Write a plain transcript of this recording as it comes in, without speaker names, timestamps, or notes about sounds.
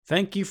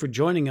Thank you for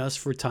joining us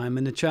for Time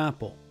in the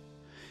Chapel.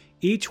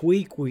 Each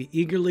week we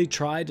eagerly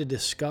try to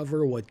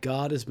discover what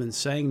God has been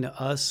saying to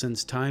us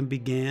since time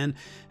began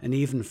and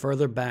even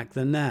further back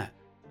than that.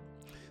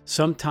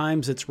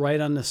 Sometimes it's right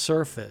on the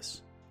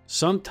surface.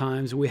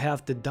 Sometimes we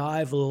have to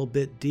dive a little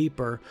bit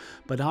deeper,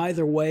 but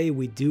either way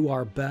we do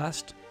our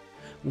best.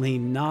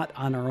 Lean not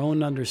on our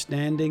own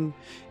understanding.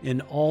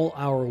 In all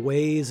our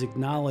ways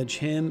acknowledge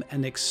Him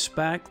and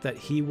expect that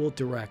He will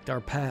direct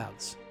our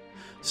paths.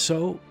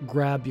 So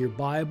grab your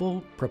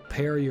Bible,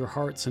 prepare your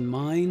hearts and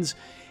minds,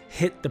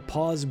 hit the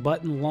pause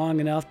button long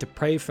enough to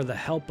pray for the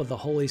help of the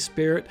Holy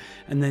Spirit,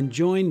 and then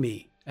join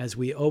me as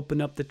we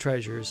open up the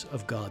treasures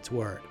of God's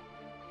Word.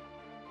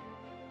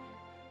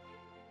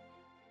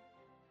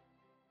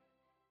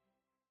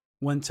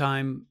 One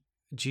time,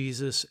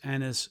 Jesus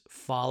and His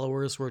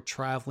followers were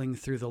traveling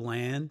through the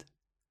land,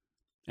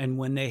 and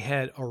when they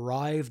had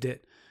arrived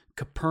at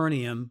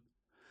Capernaum,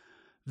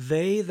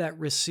 they that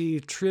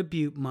received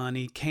tribute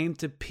money came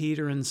to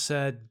Peter and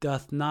said,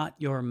 "Doth not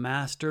your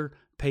master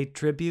pay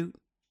tribute?"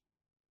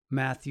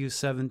 Matthew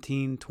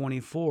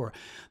 17:24.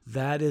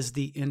 That is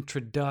the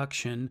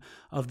introduction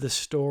of the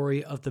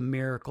story of the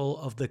miracle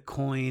of the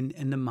coin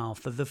in the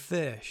mouth of the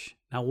fish.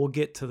 Now we'll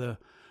get to the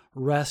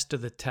rest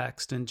of the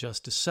text in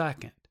just a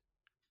second.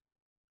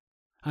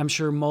 I'm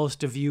sure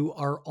most of you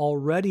are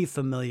already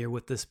familiar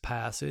with this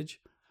passage,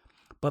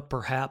 but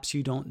perhaps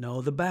you don't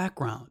know the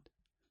background.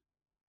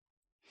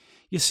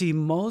 You see,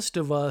 most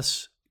of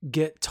us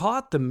get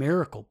taught the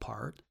miracle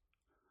part,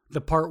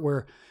 the part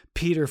where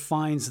Peter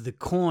finds the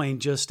coin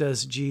just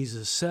as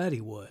Jesus said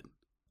he would.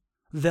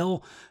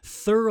 They'll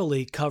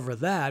thoroughly cover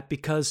that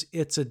because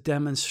it's a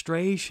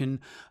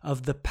demonstration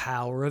of the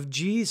power of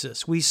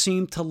Jesus. We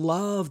seem to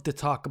love to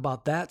talk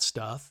about that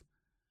stuff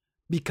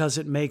because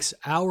it makes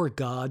our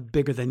God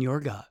bigger than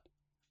your God.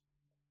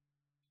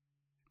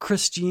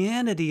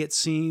 Christianity, it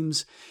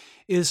seems,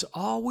 is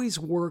always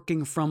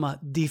working from a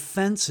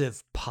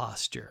defensive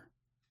posture.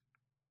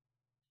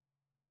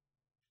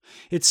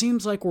 It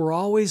seems like we're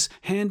always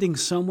handing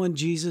someone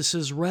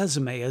Jesus'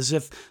 resume as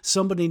if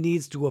somebody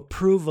needs to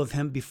approve of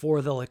him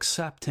before they'll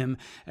accept him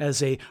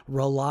as a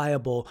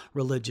reliable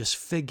religious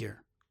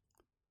figure.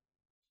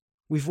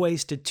 We've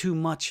wasted too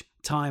much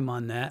time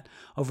on that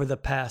over the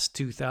past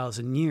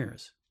 2,000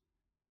 years.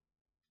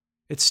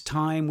 It's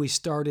time we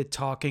started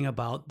talking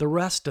about the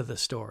rest of the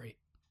story.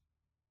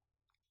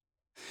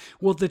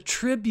 Well, the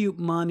tribute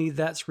money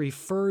that's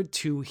referred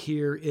to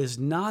here is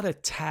not a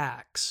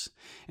tax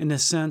in the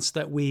sense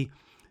that we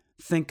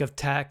think of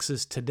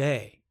taxes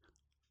today.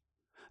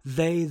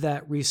 They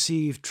that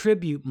receive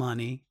tribute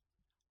money,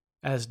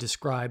 as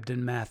described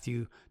in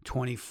Matthew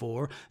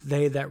 24,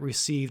 they that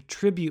received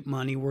tribute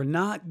money were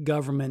not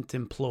government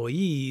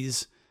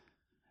employees,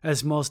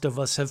 as most of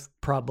us have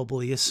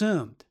probably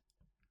assumed.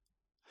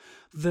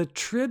 The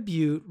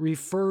tribute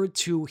referred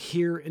to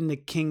here in the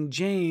King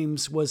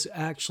James was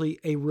actually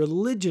a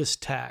religious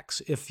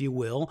tax, if you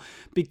will,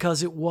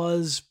 because it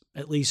was,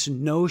 at least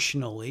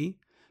notionally,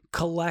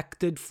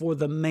 collected for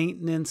the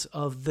maintenance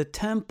of the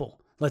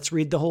temple. Let's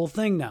read the whole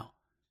thing now.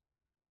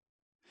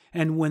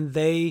 And when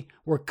they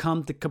were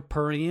come to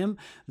Capernaum,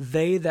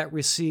 they that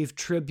received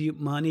tribute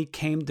money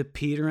came to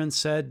Peter and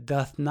said,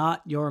 "Doth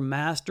not your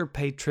master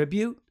pay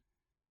tribute?"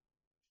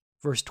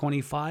 Verse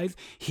 25,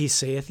 he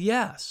saith,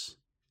 "Yes."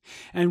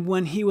 And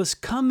when he was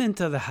come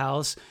into the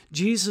house,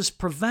 Jesus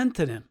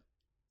prevented him.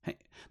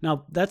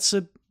 Now, that's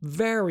a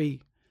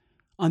very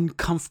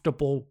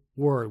uncomfortable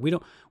word. We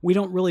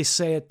don't really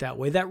say it that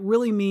way. That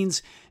really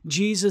means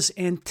Jesus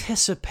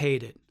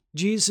anticipated.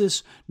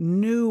 Jesus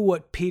knew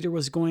what Peter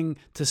was going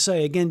to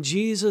say. Again,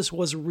 Jesus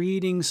was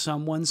reading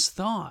someone's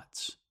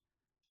thoughts.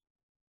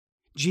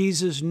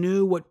 Jesus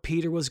knew what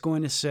Peter was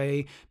going to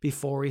say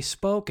before he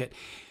spoke it.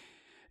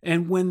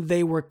 And when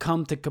they were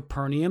come to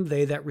Capernaum,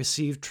 they that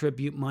received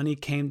tribute money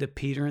came to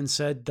Peter and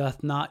said,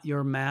 "Doth not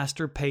your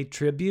master pay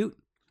tribute?"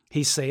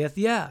 He saith,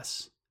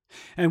 "Yes."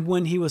 And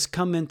when he was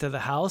come into the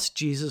house,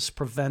 Jesus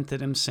prevented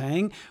him,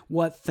 saying,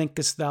 "What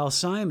thinkest thou,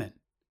 Simon?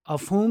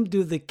 Of whom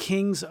do the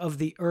kings of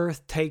the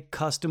earth take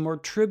custom or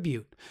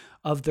tribute?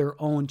 Of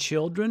their own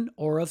children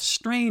or of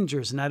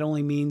strangers?" And that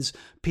only means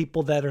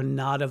people that are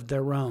not of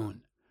their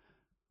own.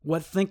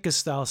 "What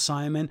thinkest thou,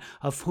 Simon?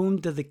 Of whom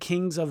do the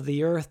kings of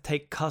the earth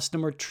take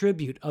custom or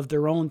tribute? Of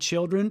their own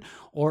children,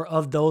 or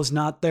of those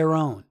not their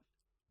own?"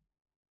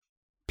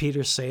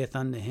 Peter saith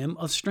unto him,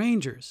 "Of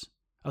strangers,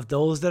 of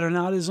those that are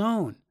not his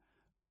own."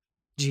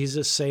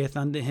 Jesus saith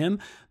unto him,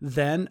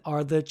 "Then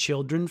are the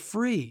children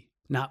free.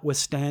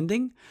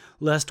 Notwithstanding,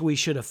 lest we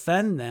should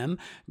offend them,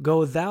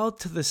 go thou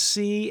to the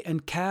sea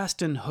and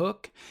cast an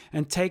hook,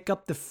 and take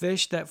up the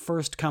fish that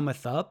first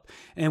cometh up,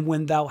 and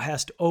when thou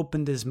hast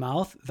opened his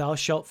mouth, thou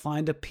shalt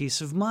find a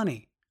piece of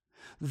money.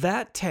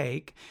 That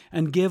take,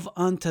 and give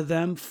unto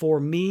them for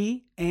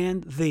me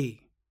and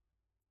thee."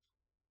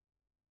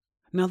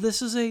 Now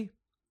this is a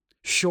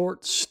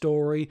short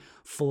story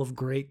full of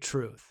great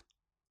truth.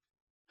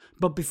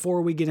 But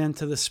before we get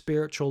into the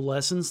spiritual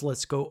lessons,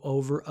 let's go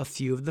over a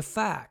few of the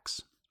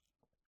facts.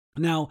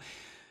 Now,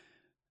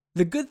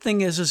 The good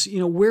thing is,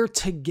 we're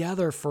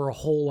together for a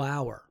whole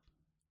hour.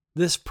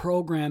 This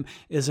program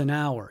is an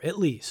hour, at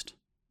least.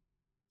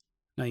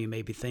 Now, you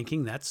may be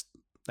thinking, that's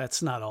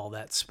not all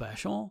that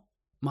special.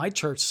 My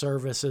church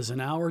service is an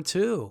hour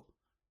too.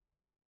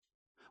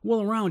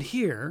 Well, around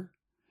here,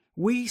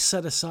 we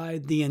set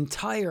aside the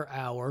entire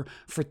hour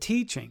for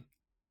teaching.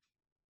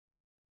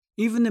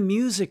 Even the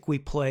music we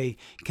play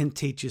can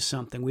teach you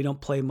something. We don't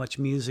play much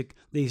music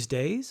these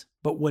days,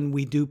 but when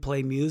we do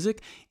play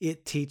music,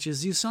 it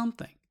teaches you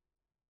something.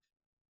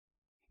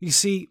 You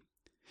see,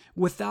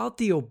 without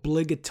the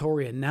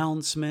obligatory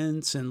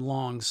announcements and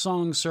long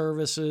song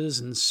services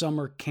and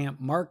summer camp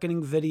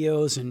marketing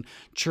videos and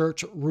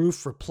church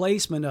roof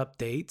replacement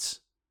updates,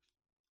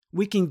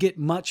 we can get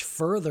much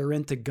further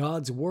into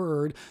God's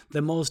Word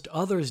than most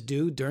others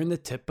do during the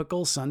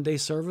typical Sunday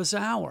service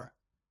hour.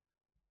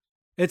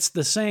 It's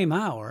the same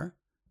hour,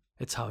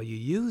 it's how you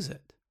use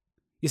it.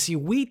 You see,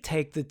 we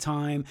take the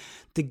time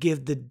to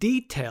give the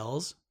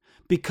details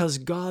because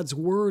God's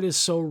Word is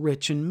so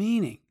rich in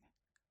meaning.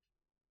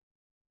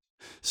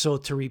 So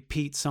to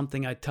repeat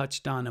something I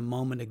touched on a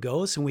moment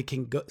ago, so we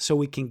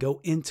can go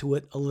into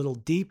it a little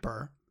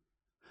deeper,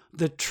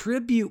 the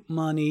tribute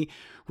money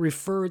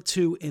referred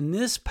to in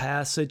this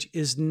passage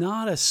is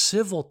not a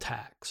civil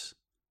tax,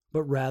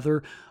 but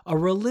rather a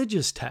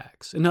religious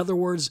tax. In other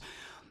words,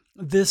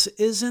 this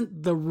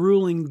isn't the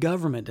ruling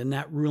government, and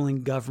that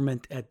ruling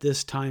government at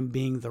this time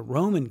being the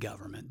Roman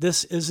government.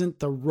 This isn't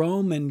the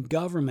Roman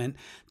government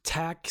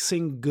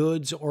taxing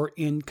goods or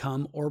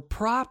income or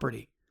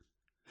property.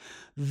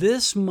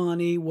 This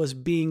money was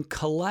being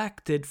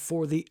collected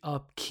for the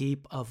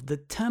upkeep of the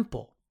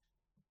temple.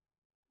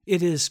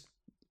 It is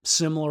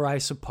similar, I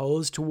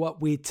suppose, to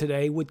what we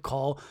today would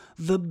call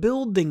the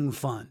building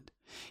fund.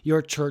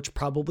 Your church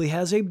probably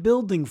has a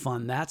building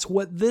fund. That's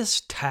what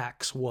this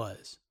tax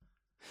was.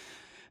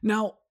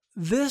 Now,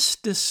 this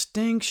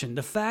distinction,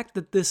 the fact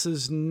that this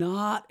is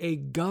not a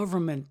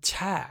government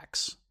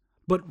tax,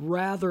 but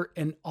rather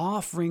an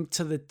offering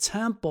to the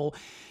temple,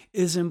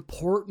 is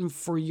important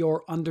for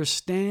your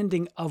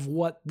understanding of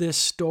what this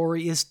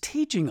story is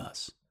teaching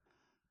us.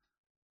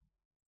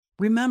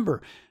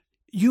 Remember,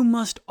 you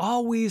must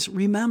always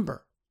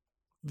remember,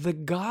 the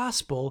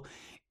gospel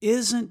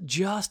isn't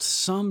just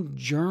some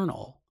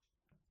journal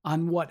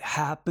on what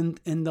happened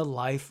in the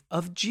life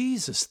of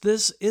Jesus.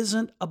 This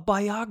isn't a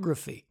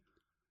biography.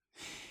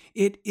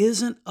 It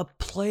isn't a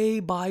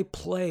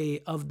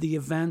play-by-play of the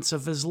events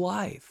of his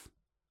life.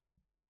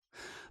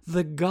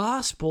 The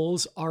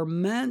Gospels are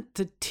meant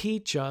to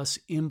teach us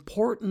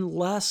important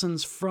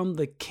lessons from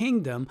the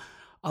kingdom,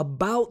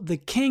 about the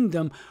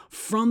kingdom,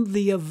 from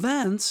the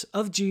events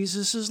of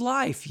Jesus'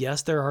 life.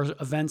 Yes, there are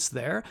events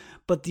there,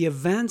 but the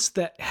events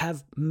that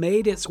have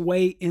made its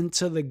way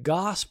into the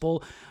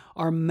Gospel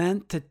are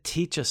meant to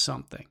teach us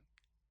something.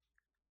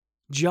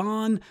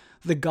 John,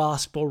 the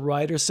Gospel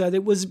writer, said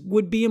it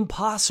would be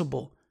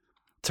impossible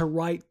to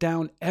write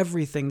down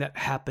everything that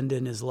happened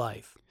in his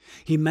life.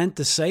 He meant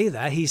to say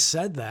that. He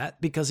said that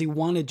because he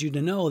wanted you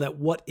to know that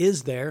what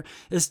is there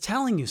is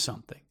telling you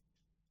something.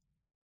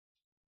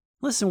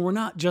 Listen, we're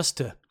not just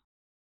to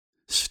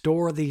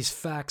store these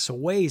facts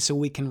away so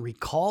we can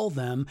recall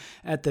them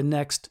at the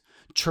next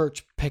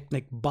church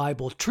picnic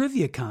Bible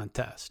trivia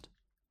contest.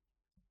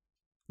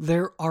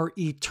 There are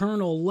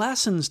eternal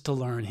lessons to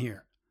learn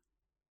here.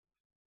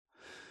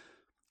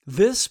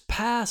 This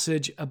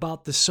passage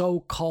about the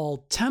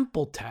so-called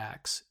temple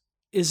tax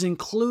is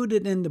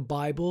included in the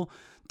Bible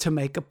to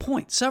make a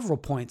point, several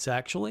points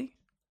actually.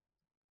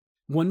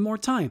 One more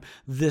time,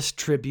 this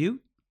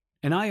tribute,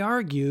 and I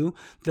argue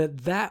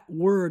that that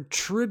word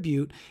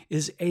tribute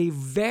is a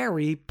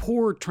very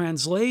poor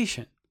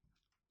translation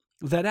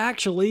that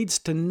actually leads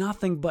to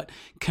nothing but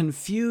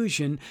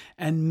confusion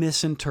and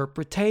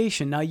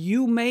misinterpretation. Now,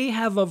 you may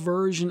have a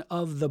version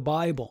of the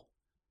Bible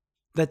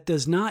that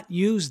does not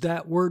use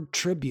that word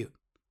tribute.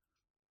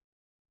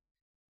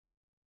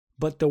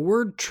 But the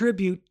word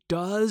tribute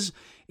does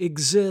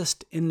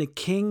exist in the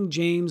King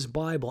James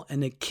Bible,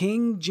 and the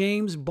King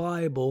James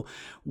Bible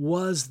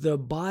was the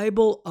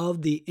Bible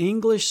of the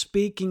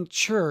English-speaking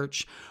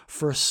church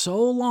for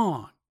so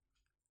long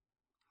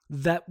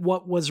that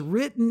what was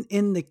written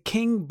in the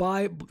King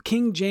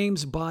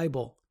James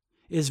Bible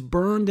is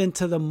burned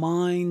into the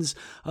minds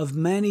of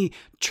many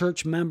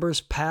church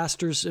members,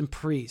 pastors, and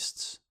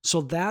priests.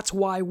 So that's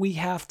why we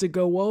have to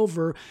go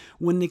over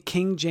when the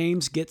King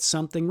James gets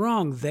something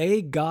wrong.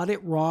 They got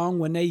it wrong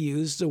when they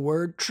used the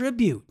word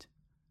tribute.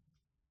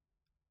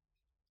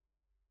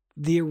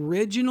 The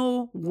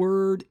original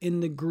word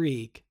in the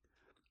Greek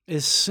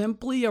is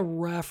simply a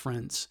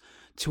reference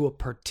to a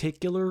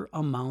particular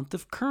amount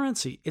of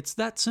currency. It's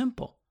that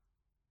simple.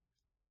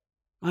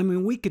 I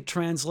mean, we could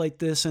translate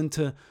this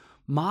into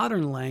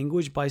modern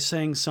language by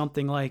saying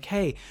something like,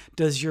 hey,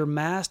 does your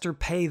master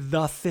pay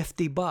the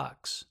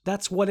 $50?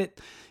 That's what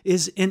it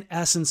is in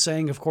essence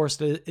saying. Of course,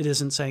 it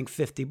isn't saying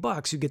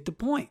 $50. You get the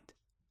point.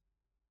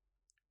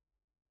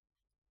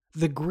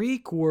 The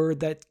Greek word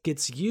that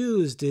gets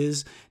used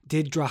is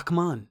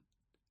didrachman,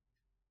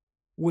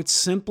 which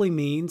simply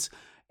means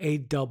a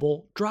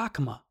double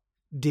drachma.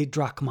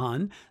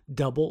 Didrachman,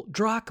 double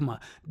drachma.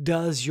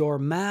 Does your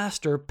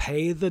master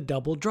pay the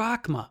double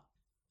drachma?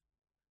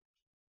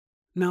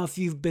 Now, if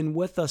you've been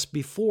with us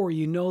before,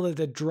 you know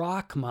that a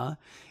drachma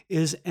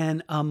is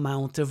an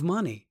amount of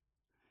money.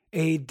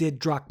 A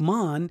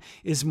didrachman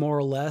is more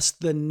or less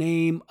the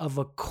name of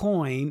a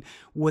coin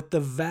with the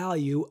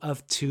value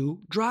of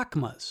 2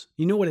 drachmas.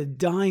 You know what a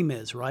dime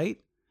is, right?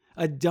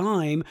 A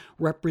dime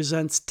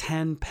represents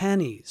 10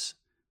 pennies.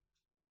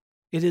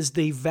 It is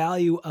the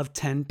value of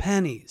 10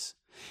 pennies.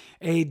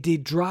 A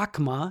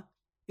didrachma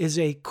is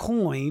a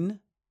coin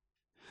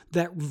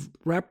that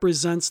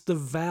represents the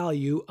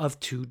value of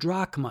 2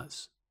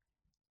 drachmas.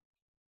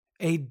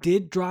 A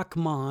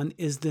didrachman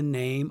is the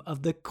name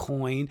of the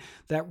coin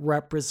that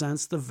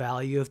represents the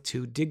value of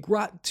 2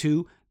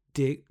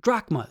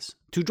 drachmas,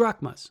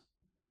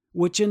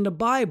 which in the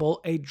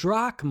Bible, a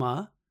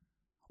drachma,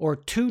 or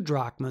 2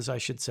 drachmas, I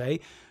should say,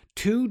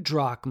 2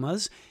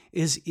 drachmas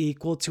is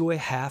equal to a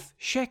half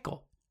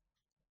shekel.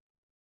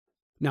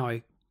 Now,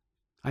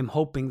 I'm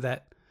hoping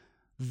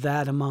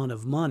that amount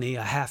of money,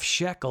 a half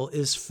shekel,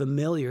 is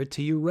familiar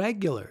to you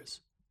regulars.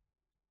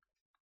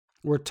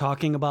 We're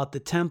talking about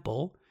the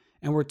temple,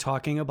 and we're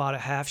talking about a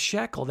half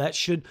shekel. That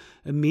should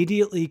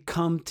immediately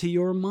come to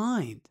your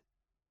mind.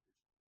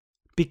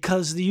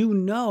 Because you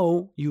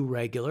know, you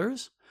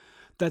regulars,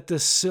 that the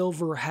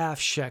silver half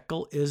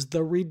shekel is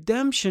the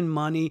redemption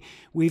money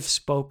we've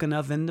spoken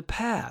of in the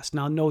past.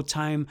 Now, no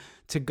time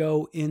to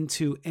go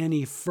into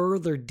any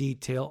further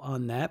detail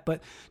on that,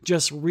 but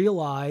just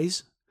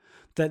realize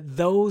that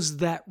those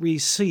that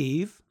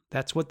receive,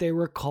 that's what they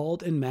were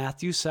called in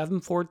Matthew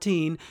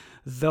 7:14,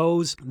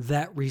 those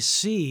that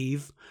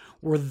receive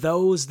were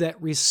those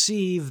that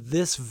receive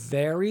this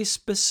very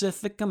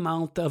specific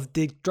amount of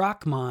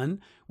didrachman,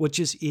 which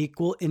is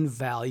equal in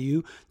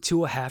value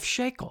to a half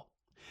shekel.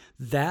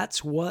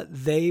 That's what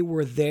they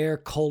were there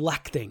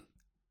collecting.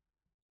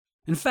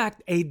 In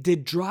fact, a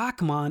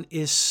didrachman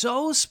is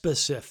so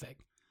specific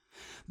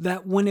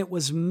that when it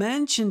was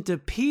mentioned to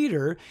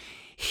Peter,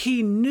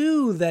 he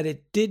knew that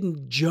it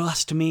didn't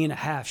just mean a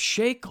half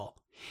shekel.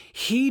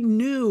 He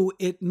knew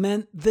it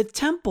meant the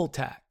temple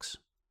tax.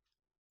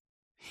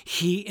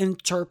 He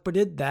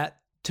interpreted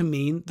that to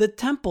mean the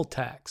temple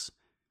tax.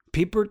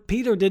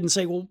 Peter didn't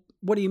say, well,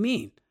 what do you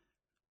mean?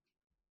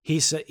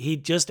 He said, he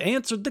just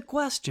answered the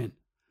question.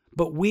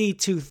 But we,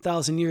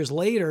 2,000 years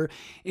later,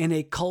 in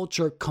a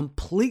culture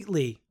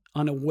completely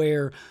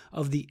unaware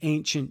of the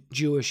ancient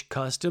Jewish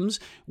customs,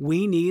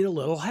 we need a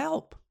little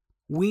help.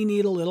 We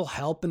need a little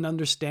help in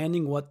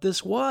understanding what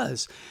this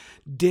was.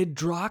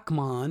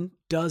 Didrachman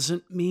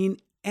doesn't mean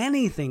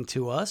anything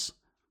to us,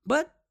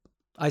 but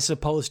I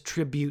suppose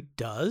tribute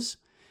does.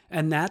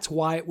 And that's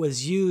why it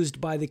was used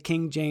by the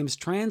King James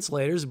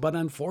translators, but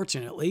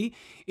unfortunately,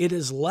 it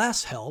is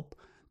less help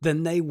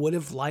than they would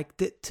have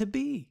liked it to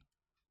be.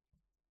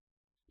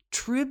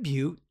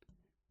 Tribute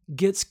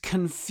gets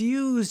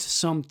confused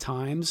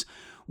sometimes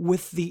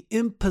with the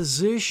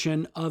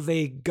imposition of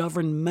a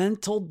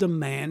governmental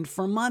demand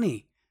for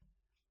money.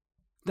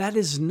 That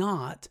is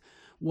not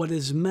what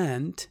is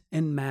meant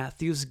in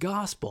Matthew's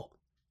gospel.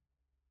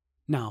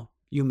 Now,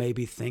 you may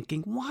be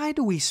thinking, why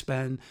do we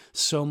spend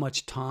so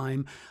much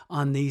time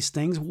on these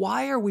things?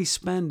 Why are we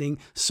spending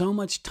so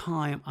much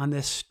time on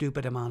this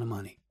stupid amount of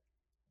money?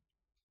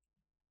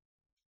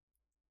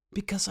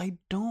 Because I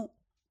don't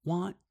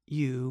want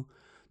you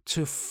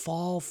to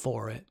fall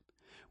for it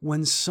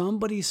when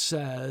somebody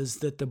says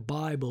that the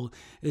Bible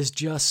is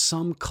just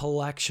some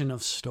collection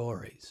of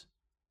stories.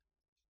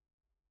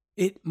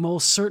 It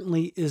most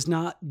certainly is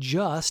not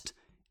just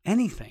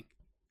anything.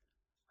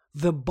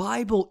 The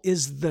Bible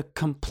is the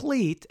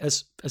complete,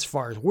 as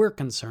far as we're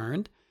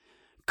concerned,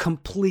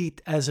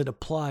 complete as it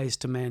applies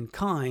to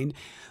mankind.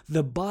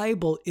 The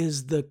Bible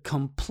is the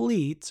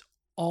complete,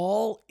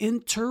 all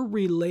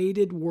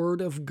interrelated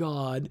Word of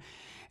God,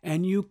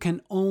 and you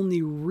can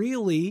only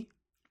really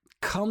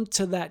come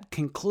to that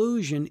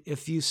conclusion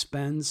if you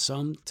spend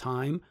some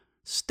time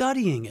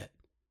studying it.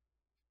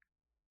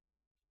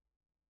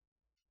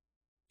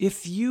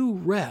 If you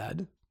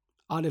read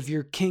out of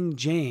your King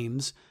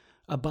James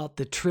about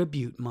the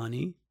tribute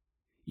money,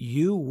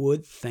 you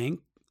would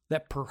think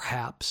that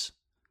perhaps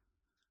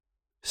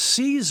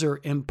Caesar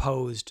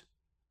imposed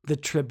the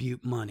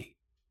tribute money.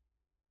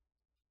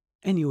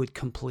 And you would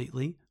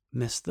completely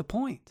miss the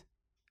point.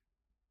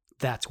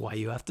 That's why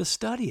you have to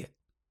study it.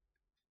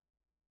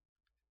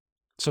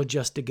 So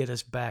just to get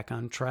us back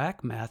on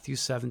track, Matthew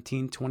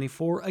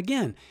 17:24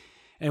 again.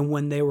 And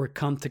when they were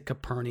come to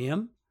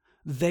Capernaum,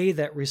 they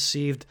that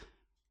received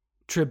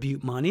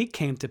tribute money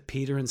came to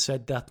Peter and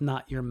said, doth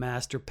not your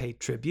master pay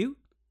tribute?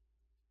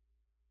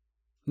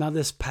 Now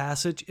this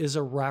passage is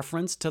a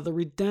reference to the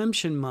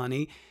redemption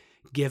money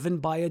given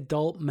by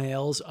adult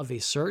males of a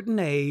certain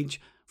age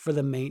for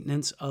the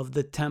maintenance of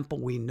the temple.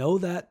 We know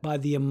that by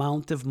the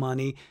amount of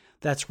money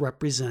that's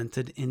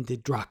represented in the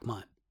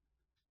drachman.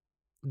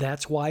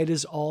 That's why it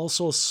is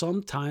also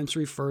sometimes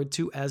referred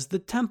to as the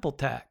temple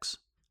tax.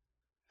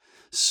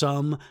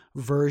 Some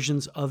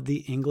versions of the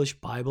English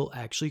Bible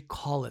actually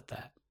call it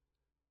that.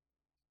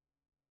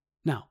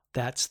 Now,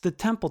 that's the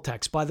temple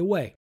tax. By the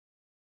way,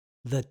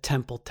 the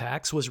temple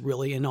tax was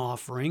really an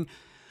offering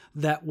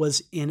that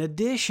was in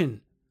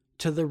addition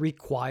to the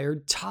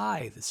required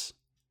tithes.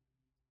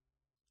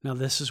 Now,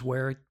 this is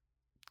where it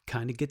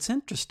kind of gets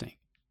interesting.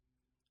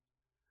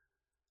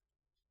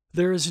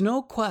 There is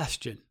no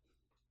question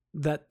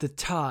that the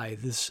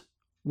tithes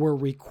were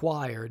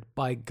required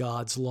by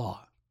God's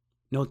law.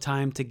 No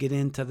time to get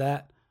into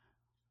that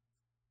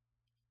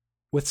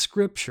with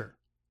Scripture.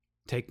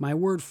 Take my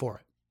word for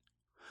it.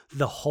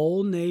 The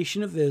whole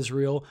nation of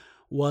Israel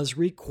was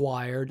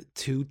required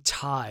to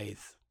tithe.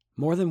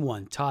 More than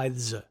one,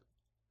 tithes.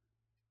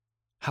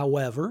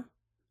 However,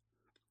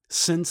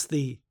 since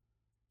the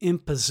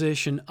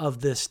imposition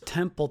of this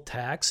temple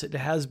tax, it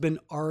has been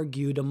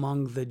argued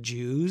among the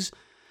Jews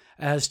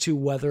as to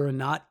whether or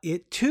not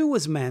it too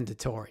was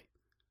mandatory.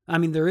 I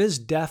mean, there is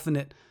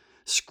definite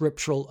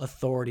scriptural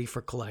authority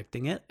for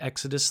collecting it.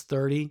 Exodus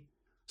 30,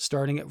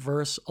 starting at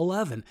verse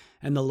 11.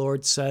 And the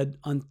Lord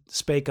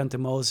spake unto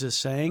Moses,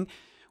 saying,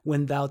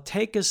 When thou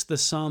takest the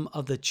sum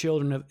of the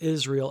children of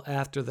Israel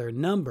after their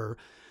number,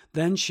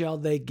 then shall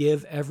they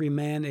give every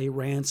man a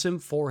ransom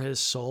for his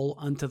soul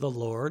unto the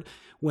Lord,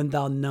 when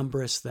thou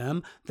numberest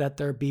them, that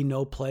there be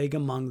no plague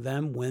among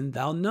them when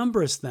thou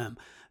numberest them.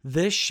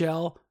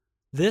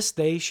 This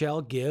they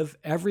shall give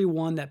every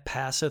one that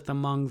passeth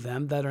among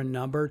them that are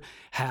numbered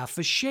half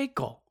a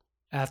shekel,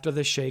 after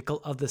the shekel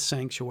of the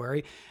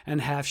sanctuary,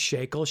 and half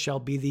shekel shall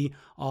be the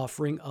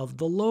offering of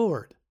the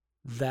Lord.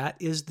 That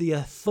is the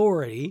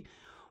authority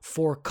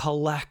for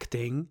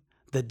collecting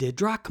the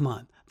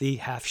didrachman, the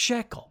half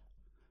shekel.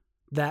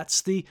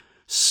 That's the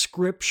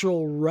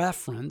scriptural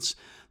reference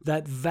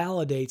that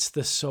validates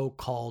the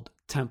so-called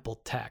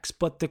temple tax.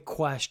 But the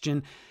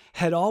question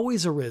had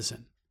always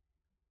arisen,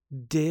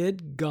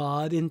 did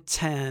God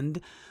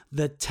intend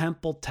the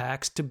temple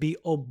tax to be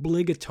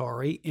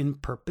obligatory in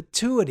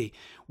perpetuity?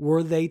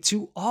 Were they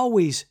to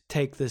always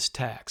take this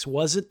tax?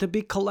 Was it to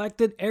be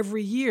collected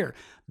every year?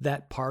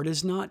 That part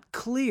is not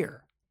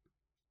clear.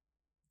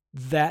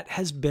 That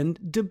has been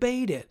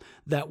debated.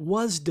 That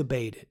was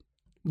debated.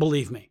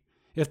 Believe me,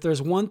 if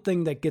there's one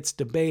thing that gets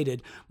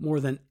debated more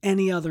than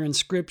any other in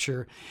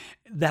Scripture,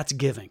 that's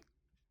giving.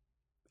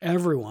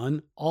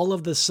 Everyone, all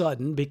of a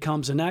sudden,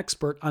 becomes an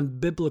expert on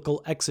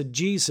biblical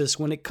exegesis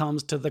when it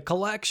comes to the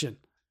collection.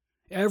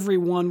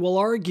 Everyone will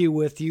argue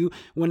with you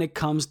when it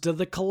comes to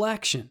the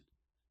collection.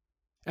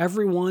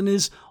 Everyone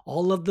is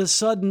all of a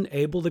sudden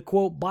able to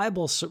quote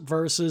Bible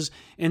verses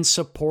in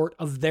support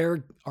of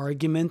their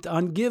argument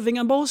on giving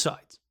on both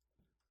sides.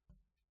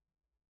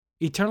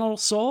 Eternal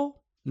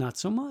soul? Not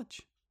so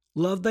much.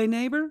 Love thy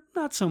neighbor?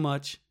 Not so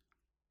much.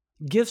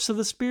 Gifts of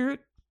the Spirit?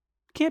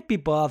 Can't be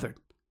bothered.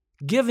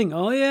 Giving?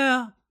 Oh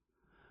yeah,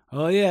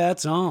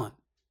 it's on.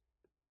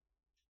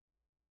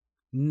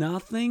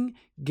 Nothing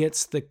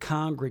gets the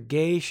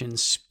congregation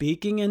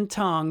speaking in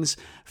tongues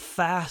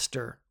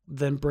faster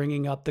than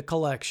bringing up the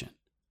collection.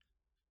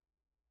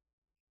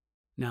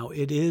 Now,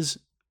 it is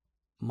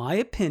my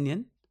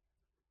opinion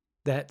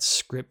that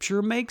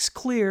Scripture makes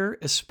clear,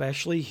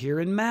 especially here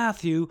in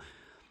Matthew,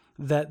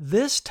 that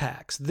this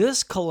tax,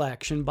 this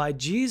collection by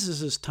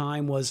Jesus'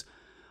 time was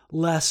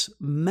less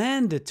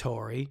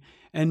mandatory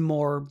and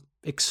more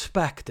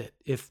expected,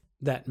 if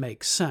that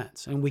makes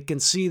sense. And we can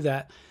see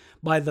that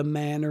by the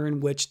manner in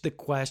which the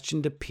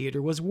question to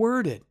Peter was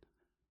worded.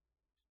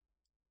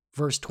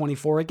 Verse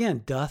 24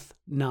 again, doth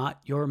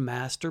not your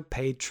master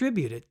pay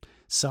tribute? It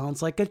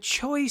sounds like a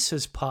choice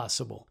is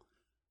possible,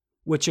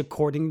 which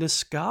according to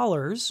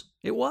scholars,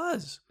 it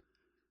was.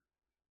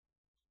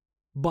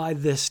 By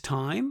this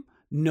time,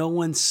 no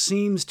one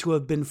seems to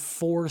have been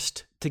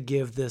forced to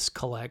give this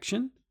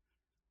collection.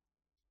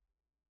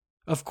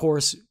 Of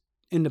course,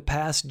 in the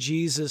past,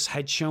 Jesus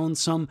had shown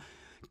some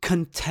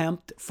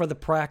contempt for the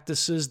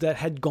practices that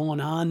had gone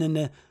on in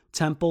the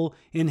temple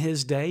in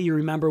his day. You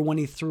remember when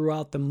he threw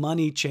out the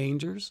money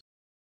changers?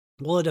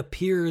 Well, it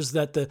appears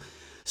that the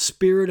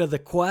spirit of the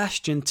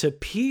question to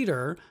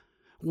Peter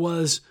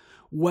was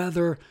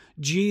whether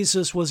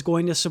Jesus was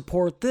going to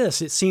support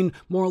this. It seemed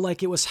more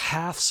like it was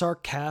half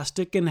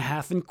sarcastic and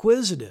half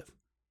inquisitive.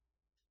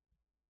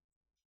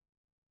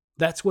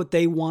 That's what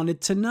they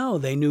wanted to know.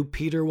 They knew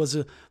Peter was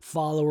a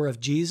follower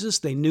of Jesus.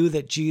 They knew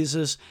that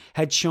Jesus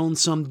had shown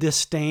some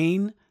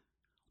disdain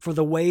for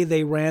the way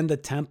they ran the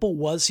temple.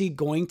 Was he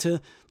going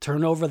to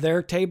turn over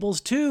their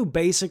tables too?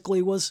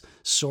 Basically was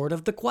sort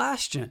of the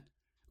question.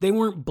 They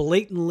weren't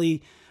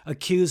blatantly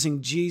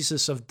accusing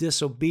Jesus of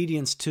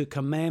disobedience to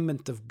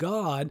commandment of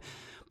God,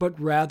 but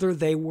rather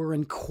they were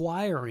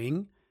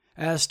inquiring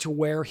as to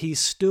where he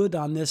stood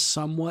on this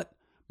somewhat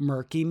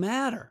murky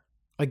matter.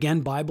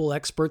 Again, Bible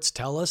experts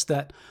tell us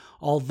that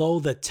although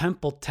the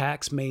temple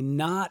tax may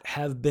not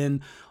have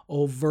been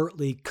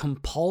overtly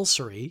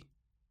compulsory,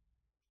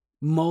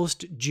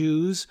 most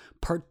Jews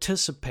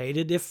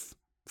participated, if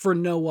for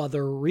no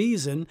other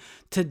reason,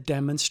 to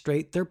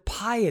demonstrate their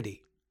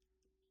piety.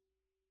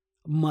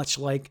 Much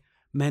like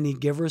many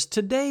givers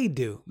today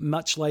do,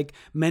 much like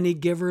many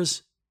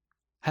givers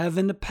have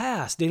in the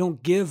past. They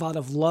don't give out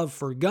of love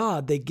for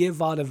God. They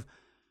give out of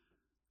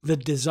the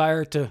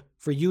desire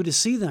for you to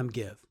see them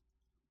give.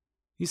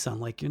 You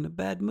sound like you're in a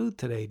bad mood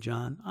today,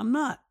 John. I'm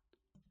not.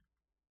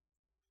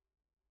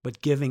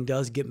 But giving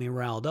does get me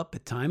riled up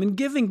at times. And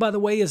giving, by the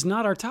way, is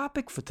not our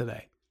topic for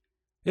today.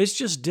 It's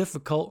just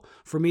difficult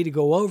for me to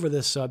go over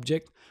this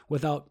subject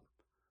without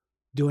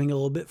doing a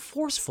little bit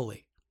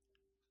forcefully.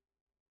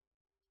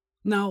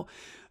 Now,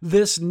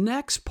 this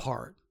next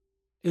part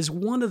is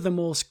one of the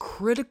most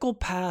critical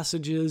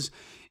passages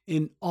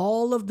in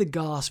all of the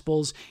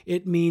Gospels.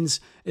 It means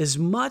as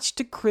much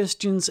to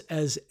Christians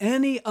as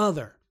any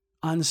other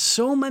on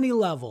so many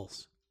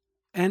levels.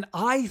 And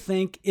I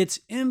think its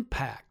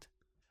impact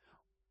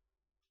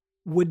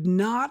would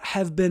not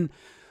have been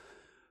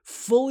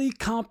fully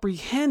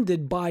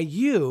comprehended by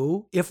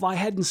you if I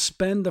hadn't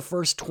spent the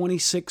first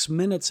 26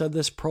 minutes of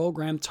this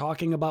program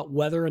talking about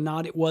whether or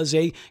not it was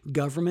a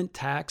government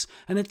tax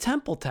and a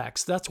temple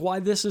tax. That's why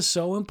this is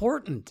so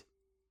important.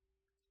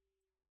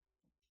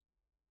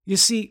 You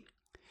see,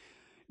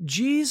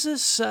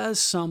 Jesus says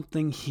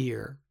something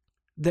here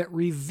that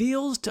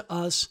reveals to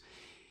us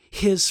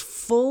his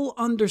full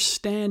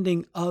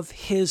understanding of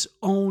his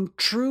own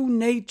true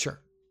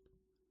nature.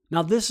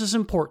 Now, this is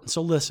important,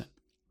 so listen.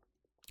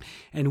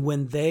 And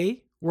when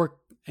they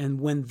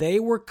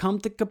were come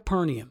to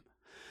Capernaum,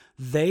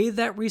 they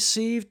that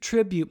received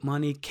tribute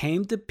money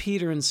came to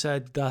Peter and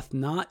said, Doth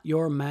not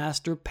your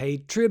master pay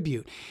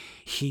tribute?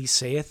 He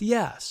saith,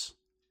 Yes.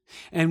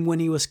 And when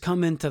he was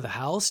come into the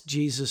house,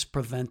 Jesus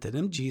prevented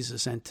him.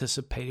 Jesus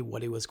anticipated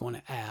what he was going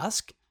to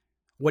ask,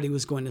 what he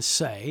was going to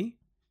say.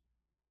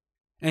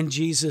 And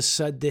Jesus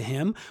said to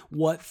him,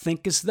 What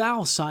thinkest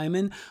thou,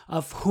 Simon?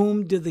 Of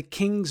whom do the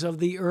kings of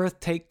the earth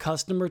take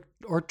custom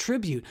or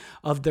tribute?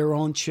 Of their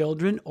own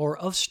children or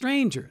of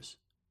strangers?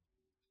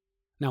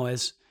 Now,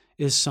 as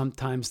is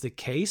sometimes the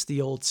case,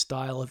 the old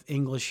style of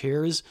English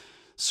here is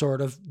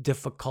sort of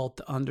difficult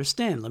to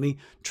understand. Let me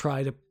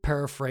try to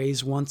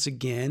paraphrase once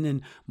again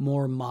in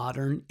more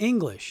modern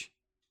English.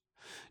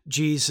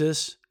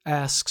 Jesus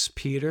asks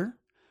Peter,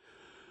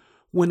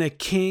 when a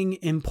king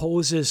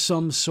imposes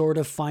some sort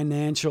of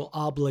financial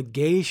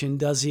obligation,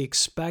 does he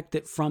expect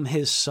it from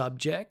his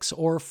subjects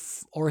or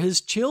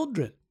his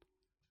children?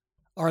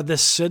 Are the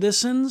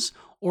citizens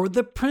or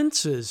the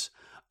princes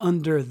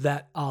under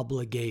that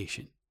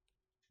obligation?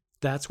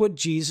 That's what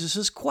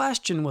Jesus'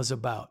 question was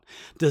about.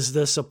 Does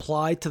this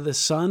apply to the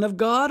Son of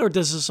God or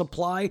does this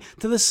apply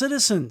to the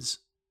citizens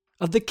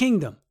of the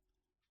kingdom?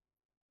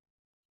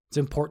 It's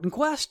an important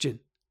question.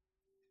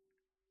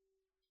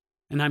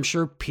 And I'm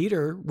sure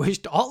Peter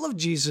wished all of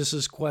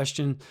Jesus'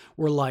 questions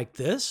were like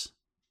this,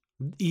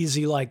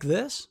 easy like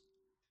this.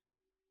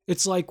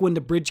 It's like when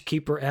the bridge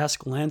keeper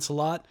asked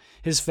Lancelot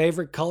his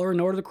favorite color in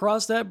order to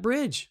cross that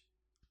bridge.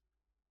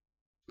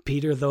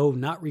 Peter, though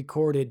not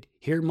recorded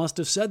here, must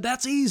have said,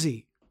 That's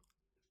easy.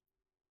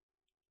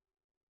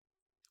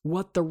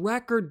 What the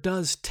record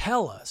does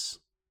tell us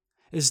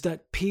is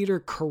that Peter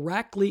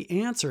correctly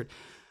answered,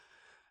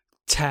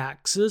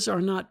 Taxes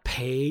are not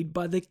paid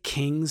by the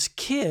king's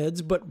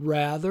kids, but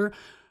rather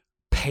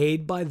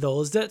paid by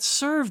those that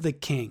serve the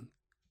king.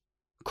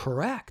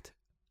 Correct.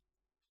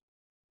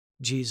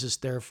 Jesus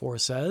therefore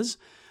says,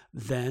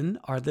 Then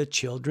are the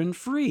children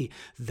free.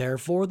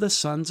 Therefore the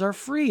sons are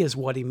free, is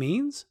what he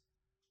means.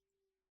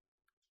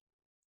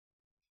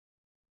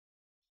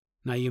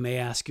 Now you may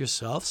ask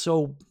yourself,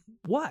 so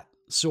what?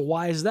 So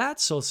why is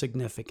that so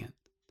significant?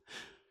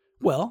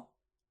 Well,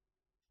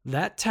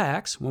 that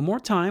tax, one more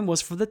time,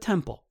 was for the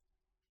temple.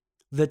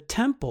 The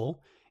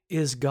temple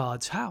is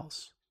God's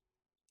house.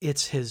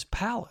 It's his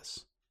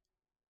palace.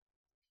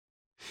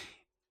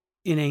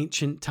 In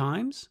ancient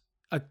times,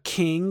 a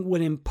king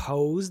would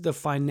impose the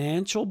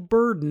financial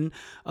burden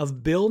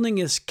of building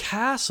his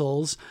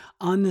castles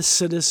on the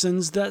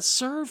citizens that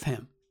serve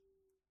him.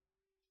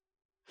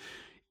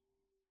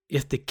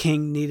 If the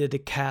king needed a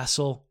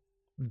castle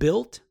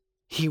built,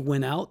 he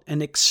went out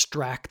and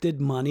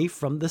extracted money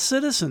from the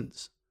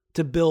citizens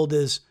to build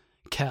his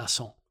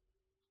castle.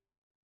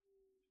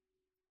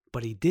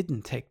 But he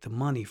didn't take the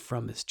money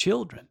from his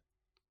children.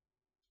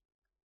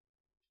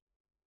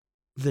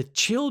 The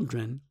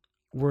children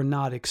were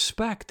not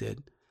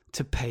expected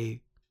to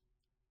pay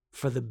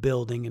for the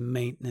building and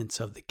maintenance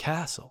of the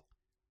castle.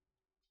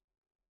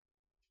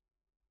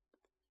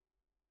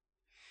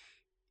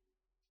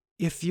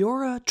 If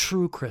you're a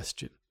true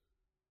Christian,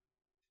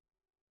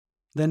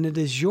 then it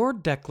is your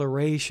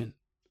declaration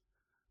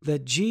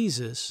that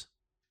Jesus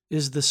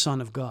is the Son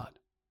of God.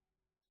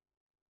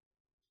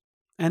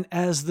 And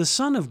as the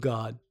Son of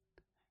God,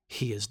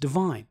 he is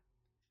divine.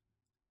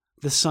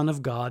 The Son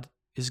of God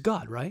is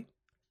God, right?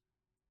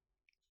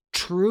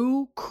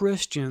 True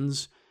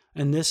Christians,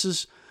 and this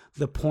is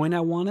the point I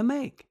want to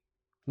make,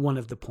 one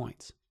of the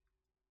points.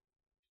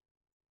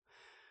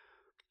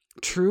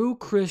 True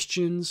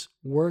Christians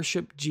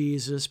worship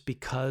Jesus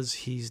because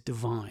he's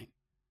divine.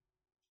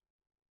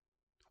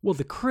 Well,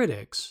 the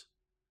critics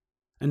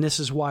and this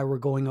is why we're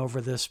going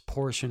over this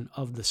portion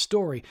of the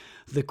story,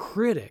 the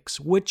critics,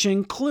 which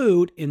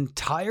include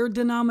entire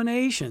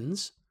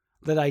denominations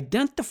that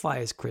identify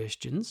as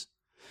Christians,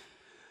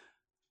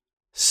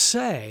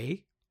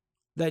 say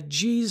that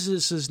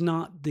Jesus is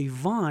not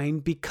divine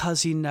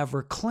because he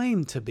never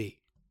claimed to be.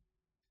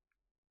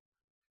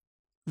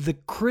 The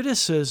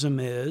criticism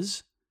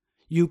is,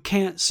 you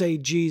can't say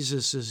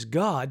Jesus is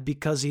God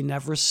because he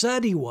never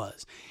said he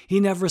was. He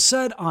never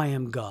said, I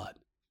am God.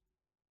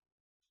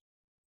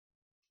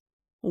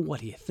 Well,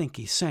 what do you think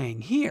he's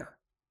saying here?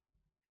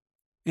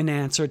 In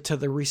answer to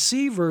the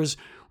receivers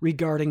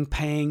regarding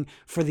paying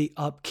for the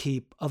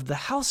upkeep of the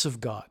house of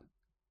God.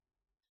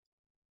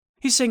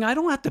 He's saying, I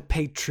don't have to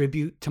pay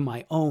tribute to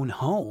my own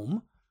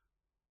home.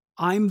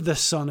 I'm the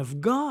Son of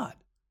God.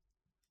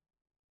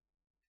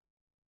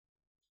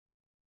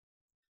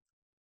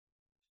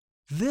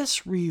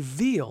 This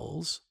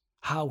reveals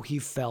how he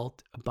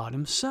felt about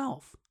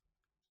himself,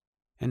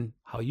 and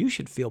how you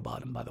should feel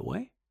about him, by the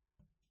way.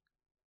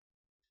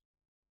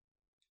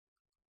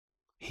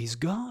 He's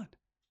God.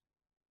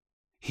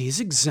 He's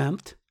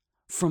exempt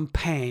from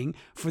paying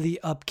for the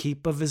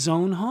upkeep of his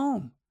own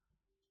home.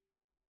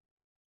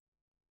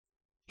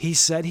 He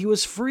said he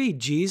was free.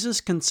 Jesus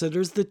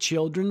considers the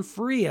children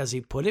free, as he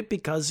put it,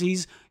 because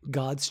he's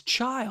God's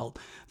child.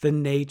 The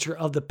nature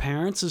of the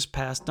parents is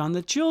passed on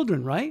the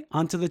children, right?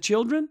 Onto the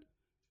children.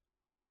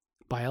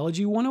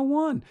 Biology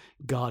 101.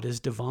 God is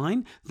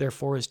divine,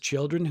 therefore his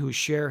children who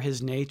share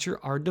his nature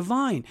are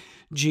divine.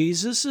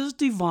 Jesus is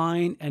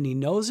divine, and he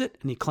knows it,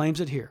 and he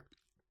claims it here.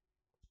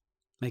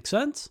 Make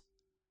sense?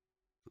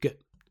 Good.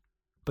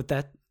 But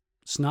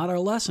that's not our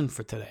lesson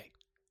for today.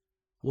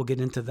 We'll get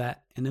into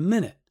that in a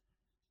minute.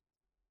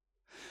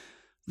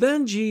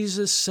 Then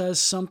Jesus says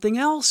something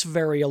else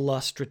very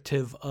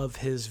illustrative of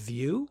his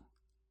view.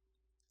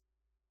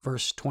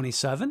 Verse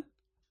 27,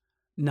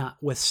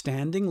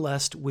 notwithstanding,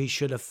 lest we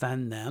should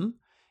offend them,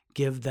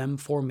 give them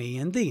for me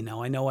and thee.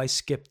 Now, I know I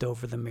skipped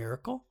over the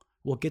miracle.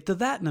 We'll get to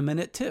that in a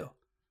minute too.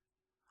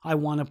 I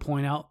want to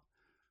point out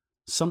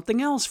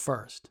something else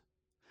first.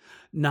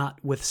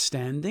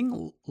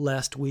 Notwithstanding,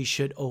 lest we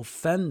should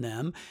offend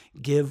them,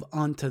 give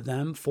unto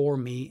them for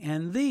me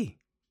and thee.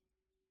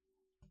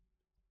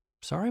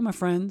 Sorry, my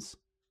friends.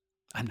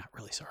 I'm not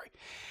really sorry.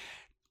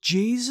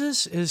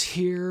 Jesus is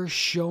here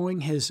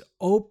showing his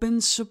open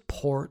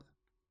support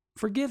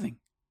for giving,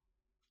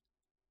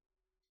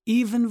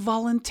 even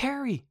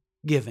voluntary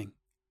giving.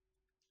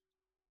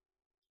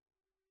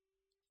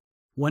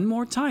 One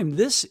more time,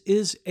 this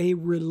is a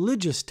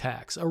religious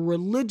tax, a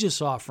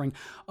religious offering,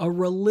 a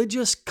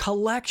religious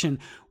collection,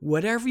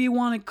 whatever you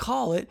want to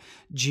call it.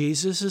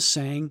 Jesus is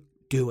saying,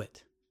 do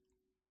it.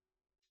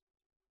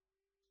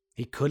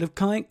 He could have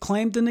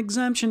claimed an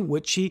exemption,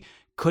 which he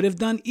could have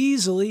done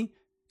easily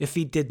if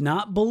he did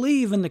not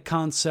believe in the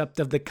concept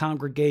of the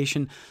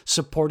congregation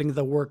supporting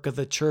the work of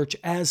the church,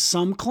 as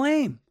some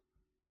claim.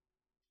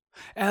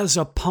 As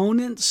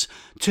opponents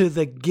to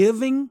the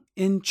giving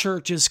in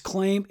churches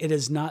claim, it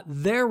is not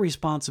their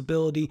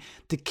responsibility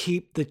to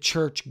keep the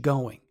church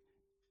going.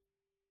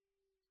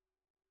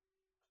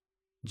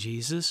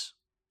 Jesus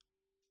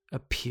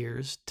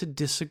appears to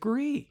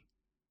disagree.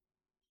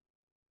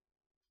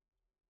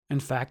 In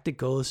fact, it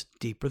goes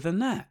deeper than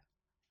that.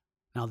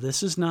 Now,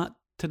 this is not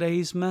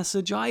today's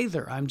message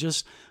either. I'm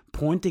just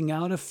pointing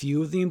out a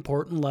few of the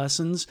important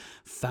lessons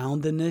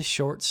found in this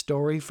short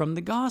story from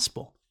the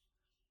gospel.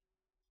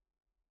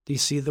 Do you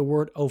see the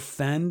word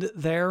offend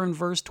there in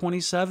verse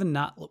 27?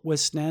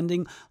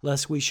 Notwithstanding,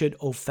 lest we should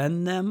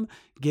offend them,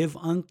 give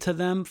unto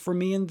them for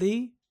me and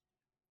thee.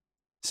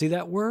 See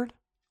that word?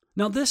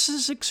 Now, this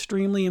is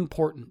extremely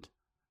important,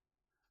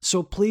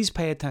 so please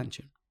pay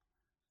attention.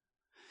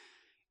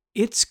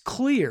 It's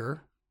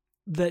clear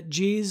that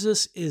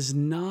Jesus is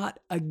not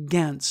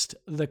against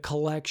the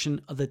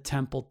collection of the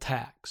temple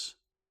tax.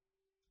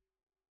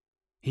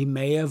 He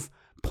may have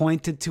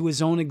pointed to his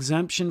own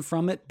exemption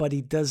from it, but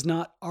he does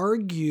not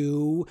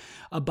argue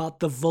about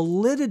the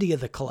validity of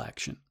the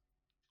collection.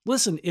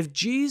 Listen, if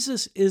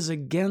Jesus is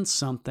against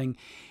something,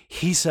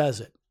 he says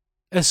it,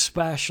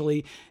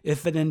 especially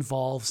if it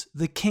involves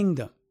the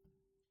kingdom.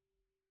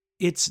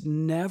 It's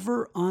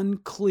never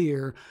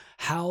unclear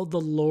how the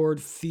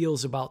Lord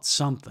feels about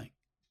something.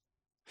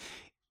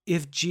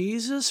 If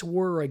Jesus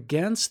were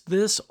against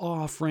this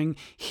offering,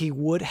 he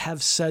would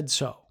have said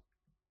so.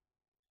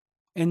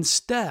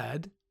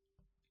 Instead,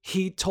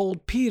 he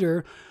told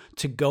Peter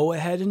to go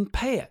ahead and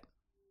pay it.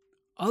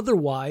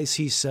 Otherwise,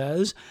 he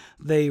says,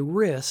 they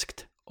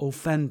risked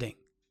offending.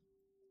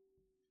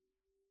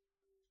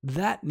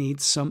 That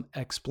needs some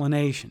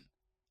explanation.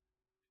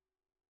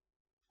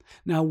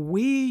 Now,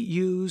 we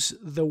use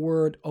the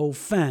word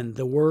offend.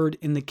 The word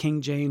in the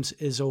King James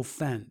is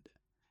offend.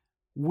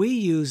 We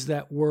use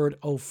that word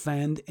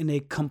offend in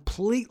a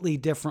completely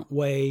different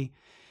way,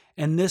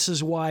 and this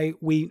is why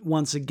we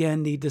once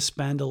again need to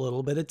spend a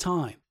little bit of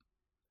time.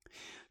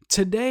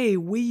 Today,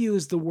 we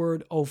use the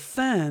word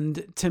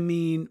offend to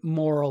mean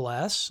more or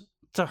less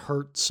to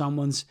hurt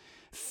someone's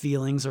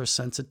feelings or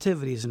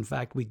sensitivities. In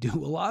fact, we do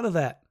a lot of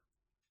that.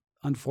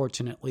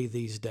 unfortunately,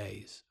 these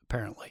days,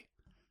 apparently.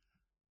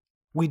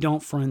 We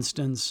don't, for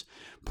instance,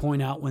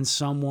 point out when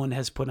someone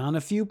has put on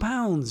a few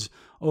pounds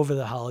over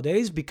the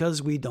holidays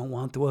because we don't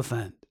want to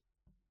offend.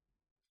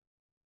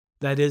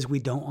 That is, we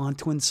don't want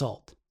to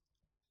insult.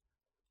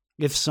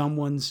 If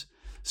someone's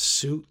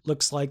suit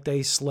looks like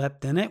they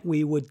slept in it,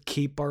 we would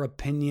keep our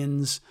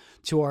opinions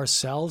to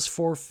ourselves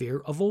for fear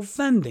of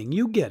offending.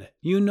 You get it.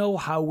 You know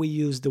how we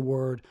use the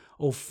word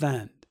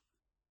offend.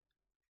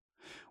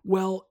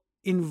 Well,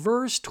 in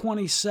verse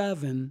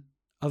 27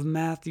 of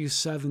Matthew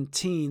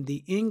 17,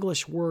 the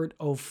English word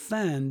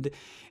offend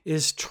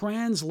is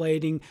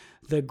translating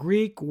the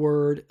Greek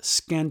word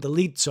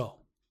skandalizo.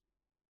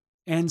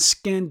 And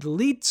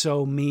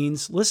skandalizo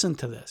means, listen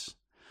to this,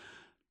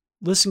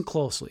 listen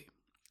closely,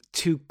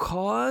 to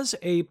cause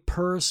a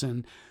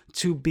person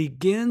to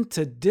begin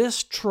to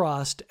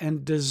distrust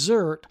and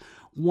desert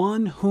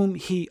one whom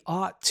he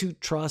ought to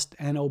trust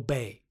and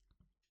obey.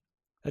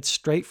 That's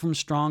straight from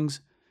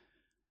Strong's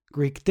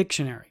Greek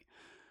dictionary.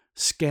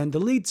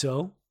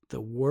 Skandalizo,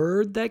 the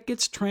word that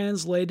gets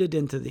translated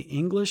into the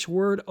English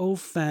word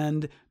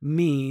offend,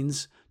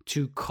 means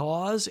to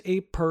cause a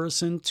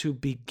person to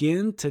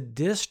begin to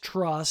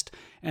distrust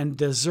and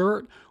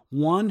desert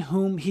one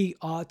whom he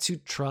ought to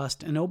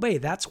trust and obey.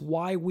 That's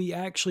why we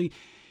actually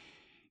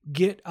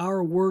get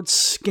our word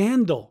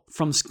scandal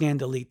from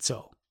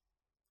skandalizo,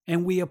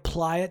 and we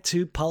apply it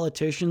to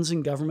politicians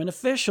and government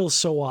officials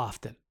so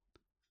often,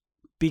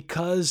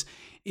 because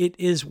it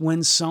is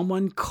when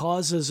someone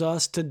causes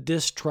us to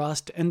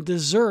distrust and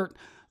desert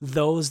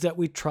those that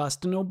we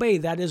trust and obey.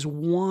 That is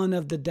one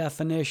of the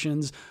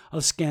definitions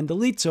of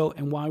skandalizo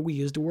and why we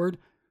use the word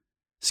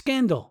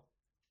scandal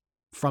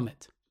from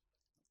it.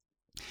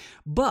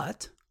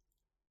 But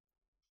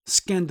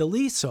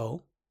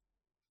scandalizo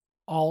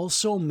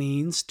also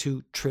means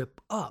to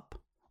trip up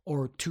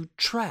or to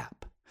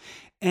trap.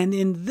 And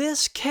in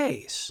this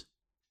case,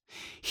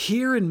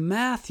 here in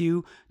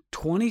Matthew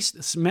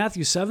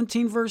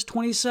 17, verse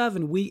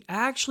 27, we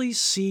actually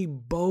see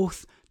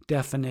both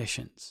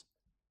definitions.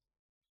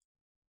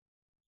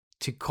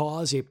 To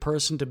cause a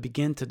person to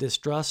begin to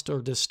distrust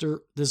or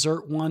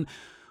desert one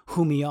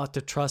whom he ought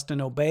to trust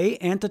and obey,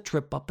 and to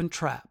trip up and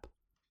trap.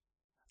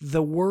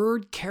 The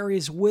word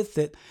carries with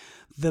it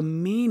the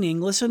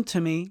meaning, listen to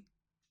me,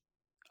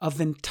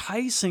 of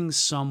enticing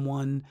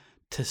someone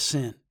to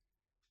sin.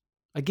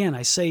 Again,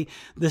 I say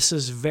this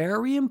is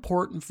very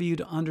important for you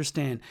to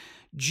understand.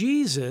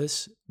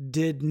 Jesus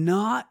did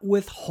not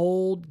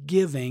withhold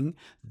giving,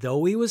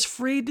 though he was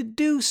free to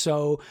do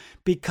so,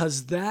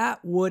 because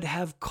that would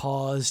have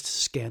caused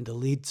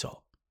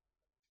scandalizo.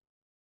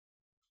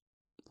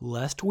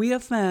 Lest we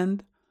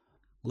offend,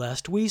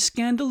 lest we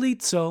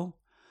scandalizo,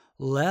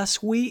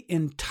 lest we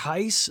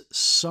entice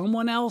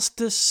someone else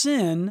to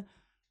sin,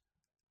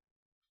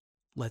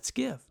 let's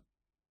give.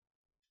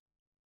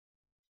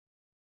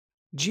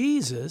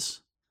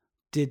 Jesus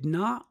did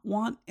not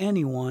want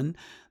anyone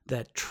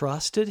that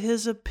trusted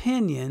his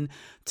opinion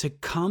to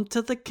come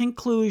to the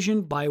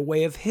conclusion by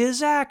way of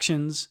his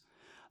actions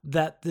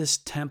that this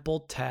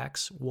temple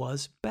tax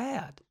was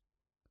bad.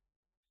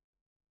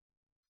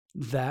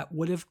 That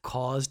would have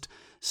caused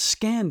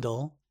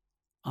scandal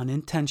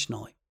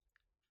unintentionally.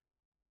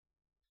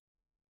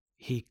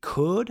 He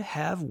could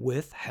have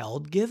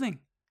withheld giving.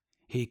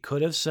 He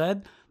could have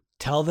said,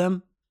 tell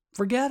them,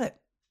 forget it.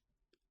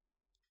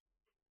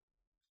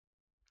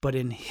 But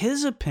in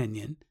his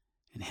opinion,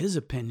 and his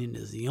opinion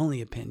is the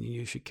only opinion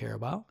you should care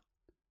about,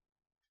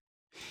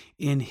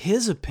 in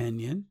his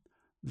opinion,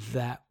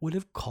 that would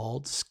have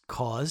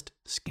caused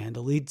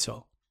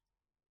scandalizo.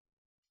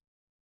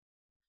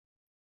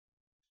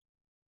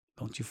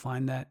 Don't you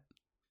find that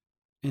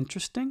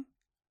interesting?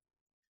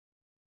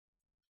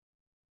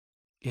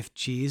 If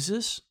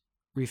Jesus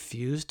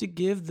refused to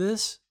give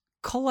this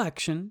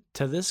collection,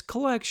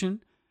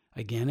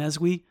 again, as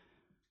we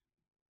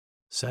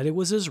said it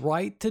was his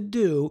right to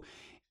do,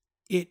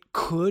 it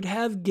could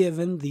have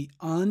given the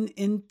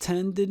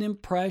unintended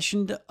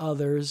impression to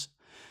others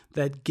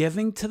that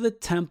giving to the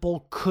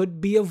temple could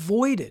be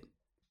avoided.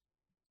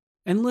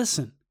 And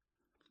listen,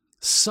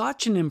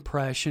 such an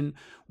impression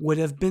would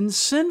have been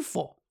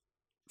sinful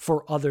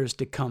for others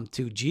to come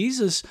to.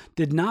 Jesus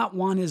did not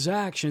want his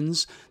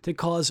actions to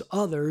cause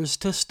others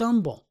to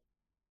stumble.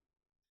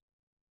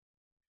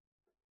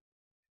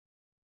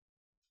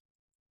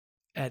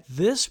 At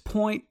this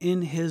point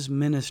in his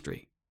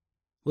ministry,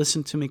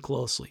 listen to me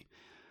closely.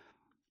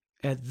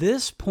 At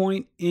this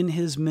point in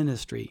his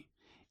ministry,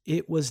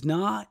 it was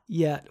not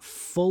yet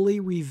fully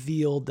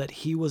revealed that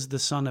he was the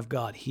Son of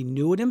God. He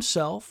knew it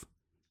himself,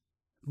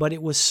 but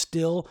it was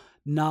still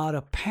not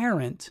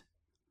apparent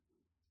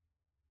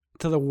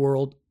to the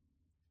world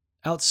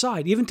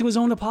outside, even to his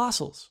own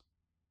apostles.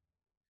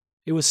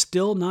 It was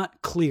still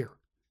not clear.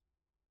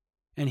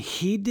 And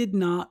he did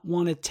not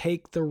want to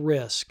take the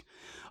risk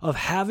of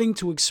having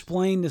to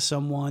explain to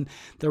someone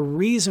the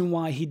reason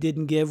why he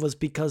didn't give was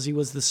because he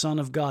was the Son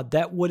of God.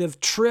 That would have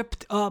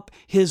tripped up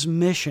his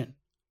mission.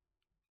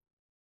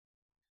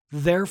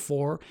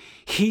 Therefore,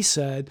 he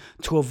said,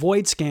 to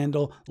avoid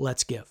scandal,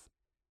 let's give.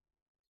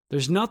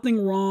 There's nothing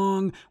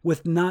wrong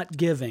with not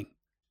giving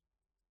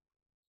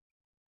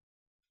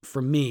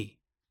for me,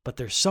 but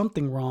there's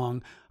something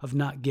wrong of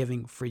not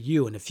giving for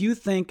you. And if you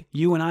think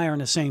you and I are in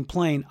the same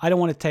plane, I don't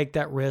want to take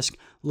that risk.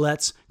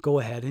 Let's go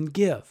ahead and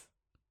give.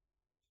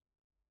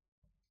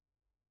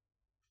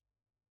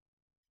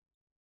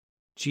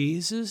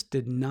 Jesus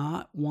did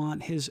not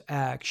want his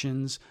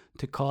actions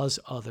to cause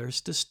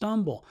others to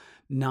stumble.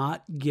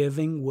 Not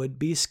giving would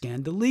be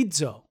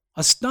scandalizo,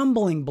 a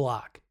stumbling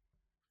block.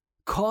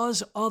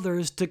 Cause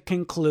others to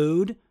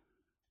conclude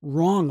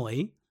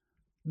wrongly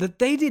that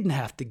they didn't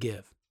have to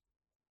give.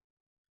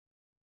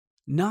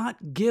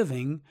 Not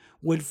giving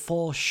would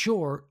fall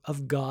short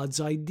of God's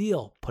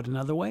ideal. Put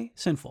another way,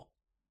 sinful.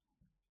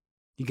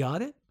 You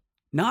got it?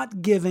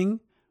 Not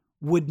giving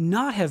would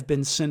not have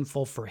been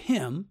sinful for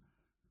him,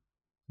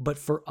 but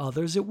for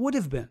others it would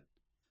have been.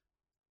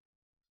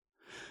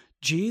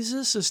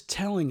 Jesus is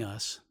telling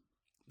us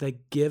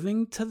that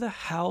giving to the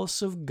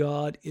house of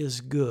God is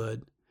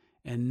good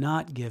and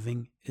not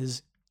giving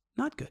is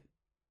not good,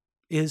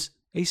 is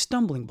a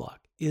stumbling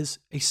block, is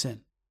a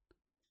sin.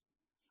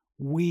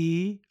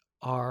 We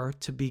are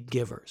to be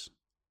givers.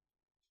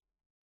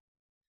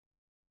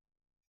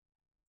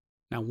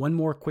 Now, one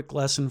more quick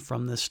lesson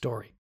from this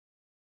story.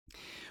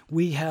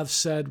 We have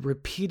said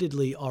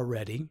repeatedly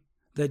already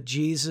that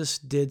Jesus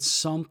did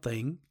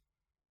something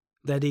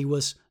that he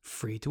was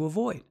free to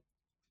avoid.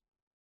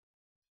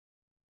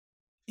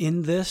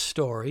 In this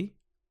story,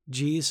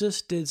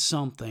 Jesus did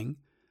something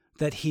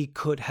that he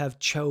could have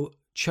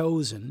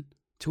chosen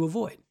to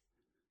avoid.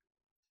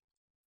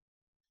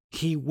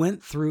 He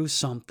went through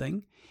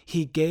something.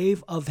 He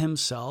gave of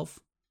himself,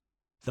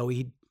 though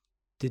he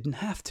didn't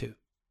have to.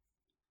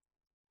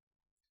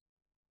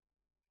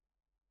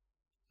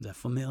 Is that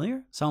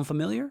familiar? Sound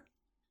familiar?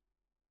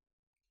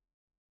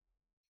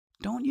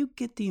 Don't you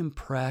get the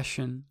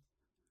impression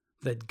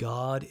that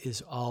God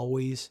is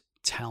always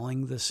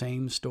telling the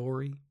same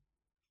story?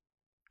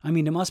 I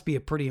mean, it must be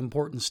a pretty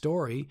important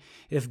story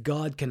if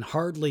God can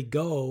hardly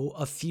go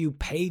a few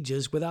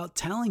pages without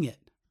telling it.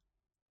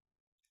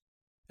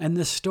 And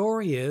the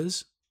story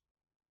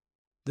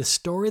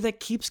that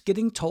keeps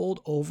getting told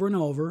over and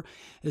over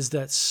is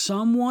that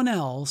someone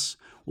else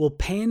will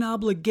pay an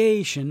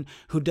obligation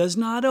who does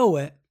not owe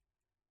it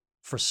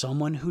for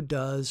someone who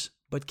does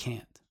but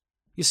can't.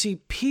 You see,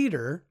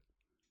 Peter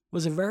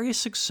was a very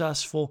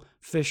successful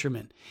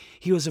fisherman.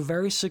 He was a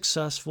very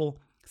successful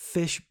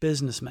fish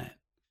businessman.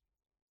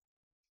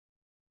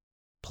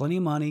 Plenty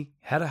of money,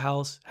 had a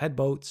house, had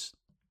boats.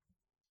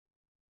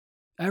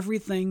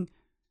 Everything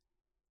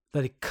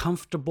that a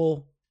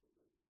comfortable,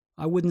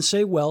 I wouldn't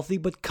say wealthy,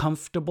 but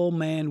comfortable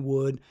man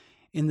would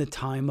in the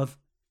time of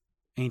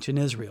ancient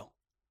Israel.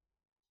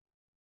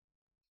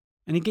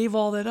 And he gave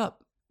all that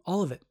up,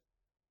 all of it.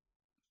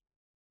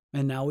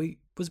 And now he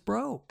was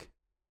broke.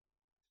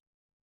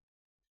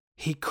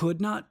 He could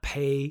not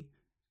pay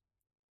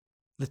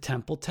the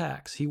temple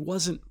tax. He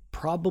wasn't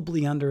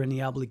probably under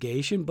any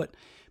obligation, but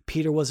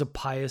Peter was a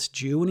pious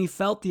Jew and he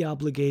felt the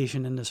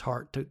obligation in his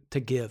heart to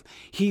give.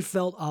 He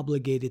felt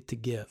obligated to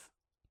give.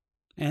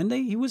 And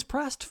he was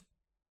pressed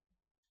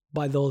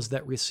by those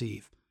that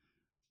receive.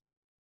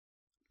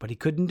 But he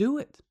couldn't do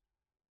it.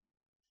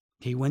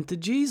 He went to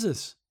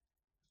Jesus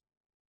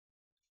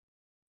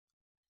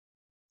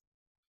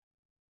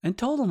and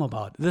told him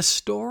about it. The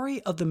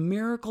story of the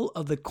miracle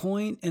of the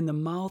coin in the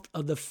mouth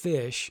of the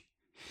fish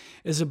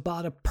is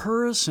about a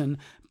person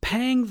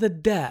paying the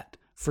debt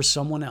for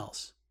someone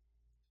else.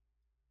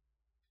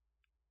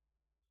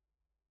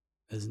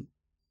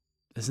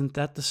 Isn't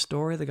that the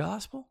story of the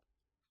gospel?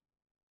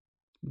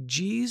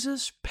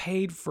 Jesus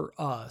paid for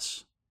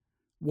us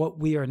what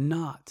we are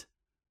not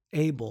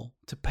able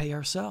to pay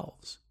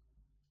ourselves.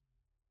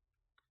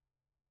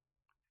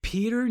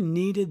 Peter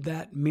needed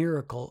that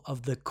miracle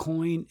of the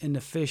coin in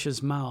the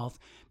fish's mouth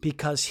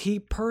because he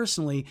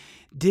personally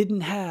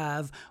didn't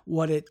have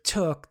what it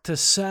took to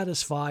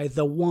satisfy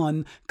the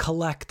one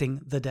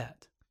collecting the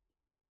debt.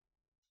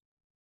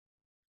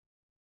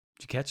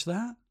 Did you catch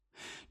that?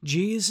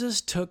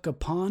 Jesus took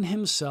upon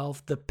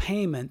himself the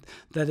payment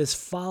that his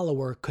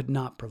follower could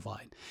not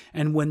provide.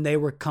 And when they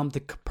were come to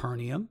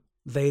Capernaum,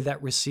 they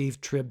that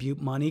received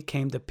tribute money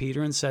came to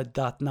Peter and said,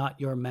 Doth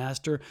not your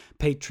master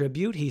pay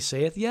tribute? He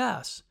saith,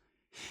 Yes.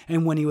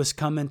 And when he was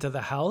come into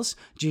the house,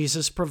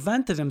 Jesus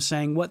prevented him,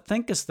 saying, What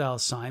thinkest thou,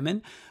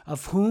 Simon?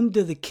 Of whom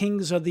do the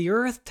kings of the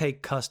earth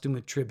take custom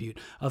of tribute?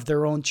 Of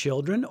their own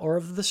children or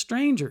of the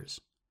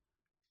strangers?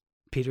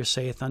 Peter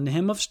saith unto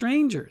him, Of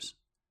strangers.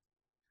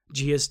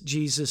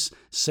 Jesus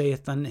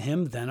saith unto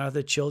him, Then are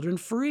the children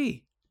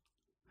free.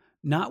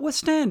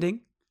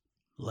 Notwithstanding,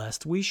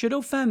 lest we should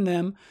offend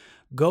them,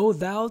 go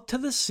thou to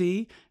the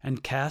sea,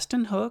 and cast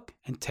an hook,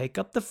 and take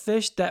up the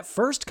fish that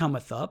first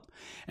cometh up,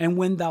 and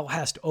when thou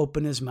hast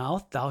opened his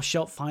mouth, thou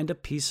shalt find a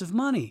piece of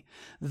money.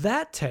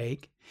 That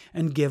take,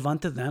 and give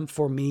unto them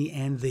for me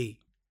and thee.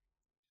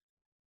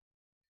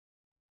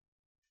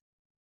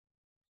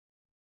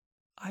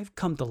 I've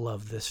come to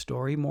love this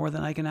story more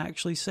than I can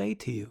actually say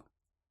to you.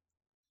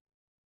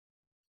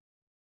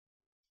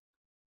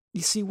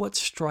 You see what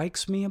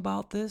strikes me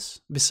about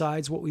this,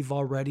 besides what we've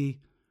already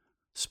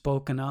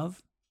spoken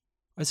of?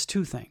 It's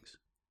two things.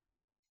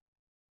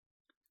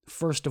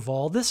 First of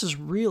all, this is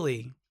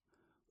really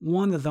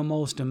one of the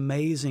most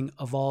amazing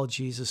of all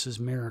Jesus'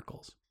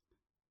 miracles.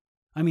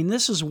 I mean,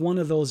 this is one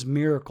of those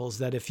miracles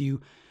that if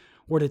you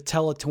were to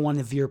tell it to one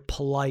of your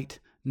polite,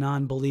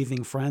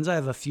 non-believing friends, I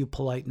have a few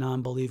polite,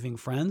 non-believing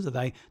friends that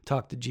I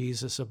talk to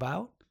Jesus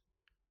about.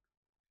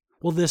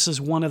 Well, this is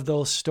one of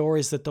those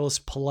stories that those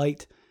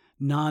polite,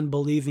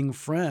 non-believing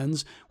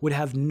friends would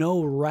have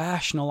no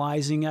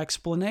rationalizing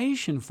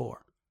explanation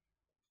for.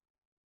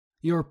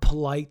 Your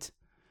polite,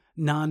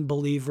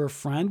 non-believer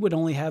friend would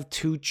only have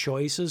two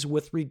choices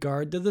with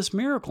regard to this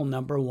miracle.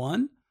 Number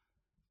one,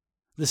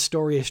 the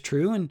story is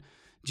true and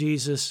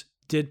Jesus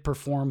did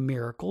perform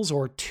miracles.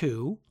 Or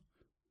two,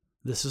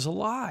 this is a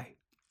lie.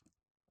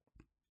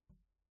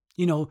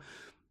 You know,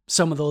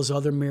 some of those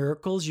other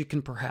miracles you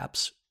can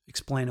perhaps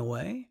explain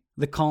away.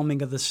 The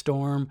calming of the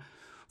storm,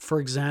 for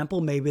example,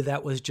 maybe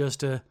that was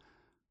just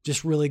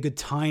really good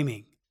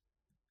timing.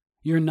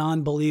 Your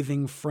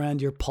non-believing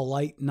friend, your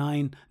polite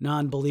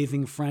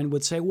non-believing friend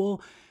would say,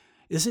 well,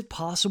 is it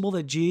possible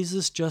that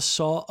Jesus just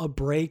saw a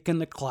break in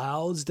the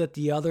clouds that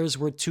the others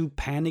were too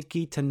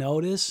panicky to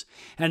notice?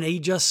 And he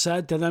just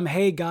said to them,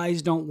 hey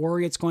guys, don't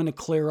worry, it's going to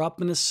clear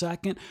up in a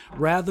second,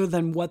 rather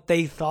than what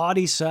they thought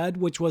he said,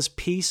 which was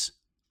peace,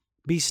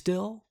 be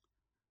still?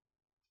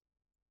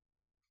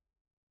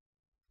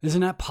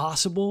 Isn't that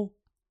possible,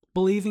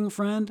 believing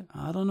friend?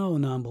 I don't know,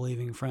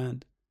 non-believing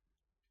friend.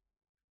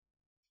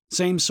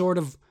 Same sort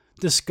of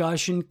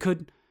discussion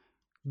could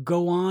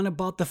go on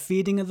about the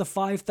feeding of the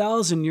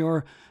 5,000.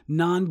 Your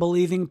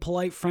non-believing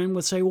polite friend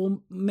would say,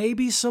 well,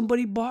 maybe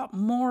somebody bought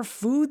more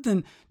food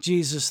than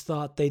Jesus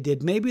thought they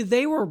did. Maybe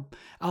they were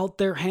out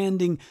there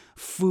handing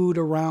food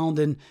around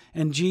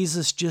and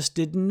Jesus just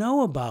didn't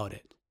know about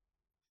it.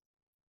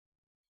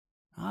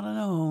 I don't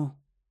know,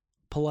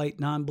 polite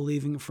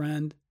non-believing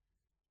friend.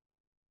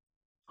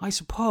 I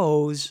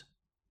suppose.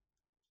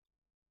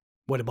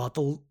 What about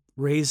the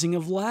raising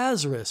of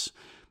Lazarus?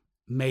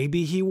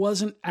 Maybe he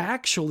wasn't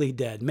actually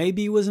dead.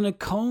 Maybe he was in a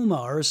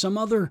coma or some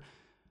other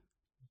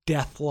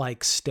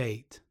death-like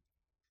state.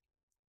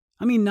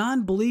 I mean,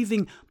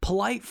 non-believing,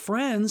 polite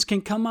friends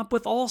can come up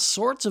with all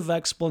sorts of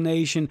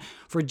explanation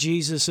for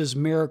Jesus'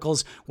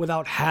 miracles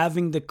without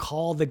having to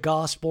call the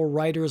gospel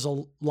writers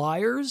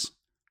liars,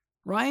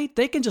 right?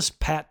 They can just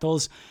pat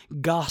those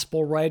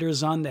gospel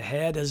writers on the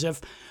head as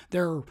if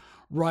they're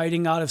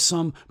writing out of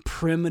some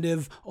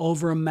primitive,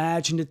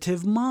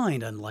 over-imaginative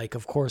mind, unlike,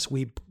 of course,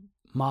 we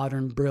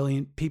modern,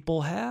 brilliant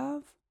people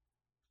have.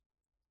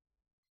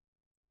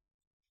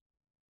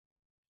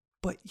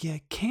 But you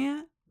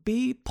can't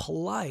be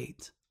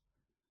polite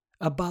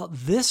about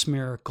this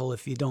miracle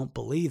if you don't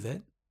believe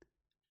it.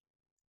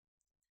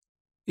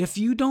 If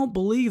you don't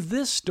believe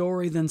this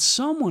story, then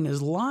someone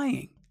is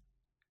lying.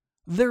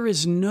 There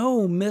is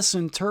no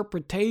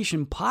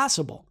misinterpretation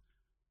possible.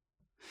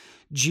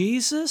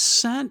 Jesus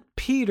sent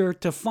Peter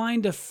to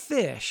find a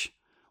fish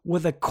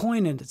with a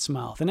coin in its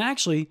mouth. And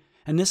actually,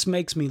 and this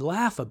makes me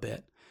laugh a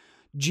bit,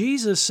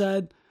 Jesus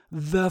said,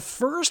 the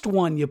first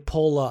one you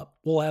pull up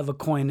will have a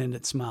coin in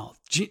its mouth.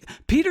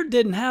 Peter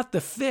didn't have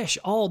to fish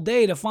all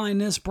day to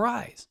find this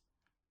prize.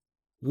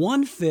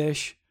 One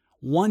fish,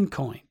 one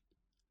coin.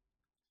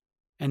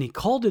 And he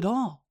called it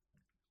all.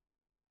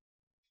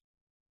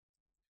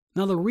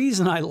 Now, the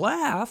reason I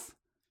laugh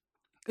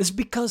is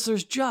because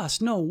there's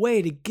just no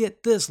way to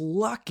get this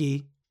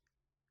lucky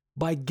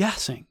by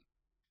guessing.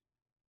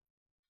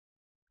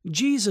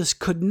 Jesus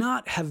could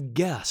not have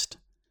guessed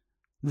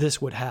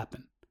this would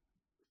happen.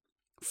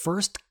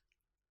 First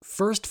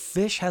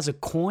fish has a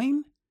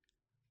coin?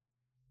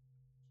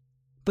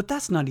 But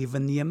that's not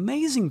even the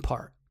amazing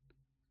part.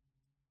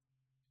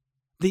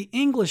 The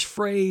English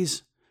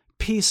phrase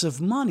piece of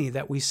money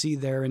that we see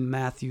there in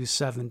Matthew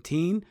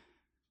 17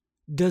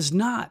 does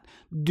not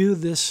do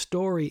this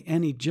story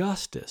any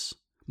justice,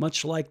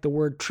 much like the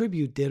word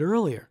tribute did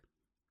earlier.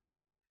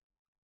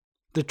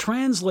 The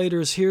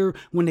translators here,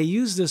 when they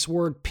use this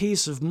word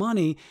piece of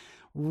money,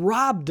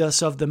 robbed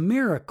us of the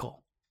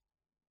miracle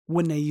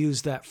when they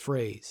use that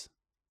phrase.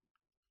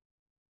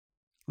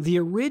 The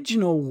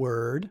original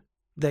word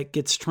that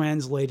gets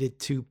translated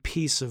to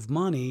piece of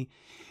money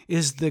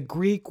is the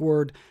Greek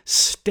word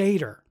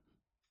stater,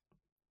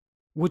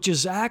 which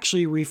is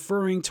actually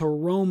referring to a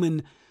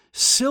Roman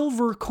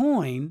silver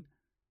coin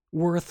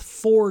worth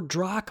 4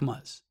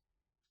 drachmas.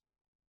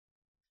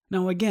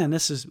 Now, again,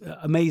 this is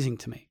amazing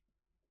to me.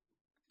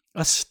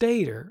 A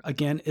stater,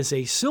 again, is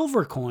a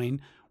silver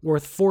coin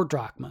worth 4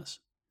 drachmas.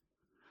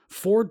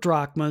 4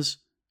 drachmas,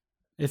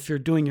 if you're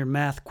doing your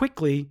math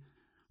quickly,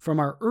 from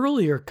our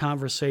earlier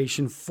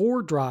conversation,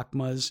 4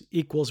 drachmas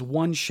equals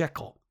 1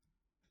 shekel.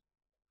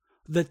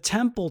 The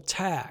temple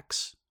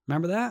tax,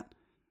 remember that,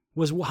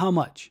 was how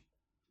much?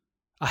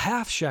 A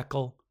half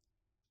shekel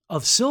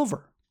of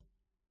silver.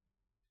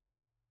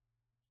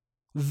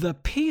 The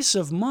piece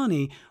of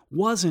money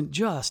wasn't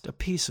just a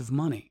piece of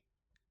money.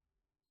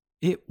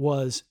 It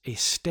was a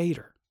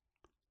stater.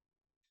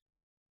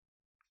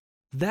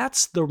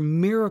 That's the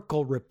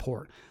miracle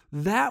report.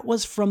 That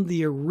was from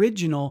the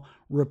original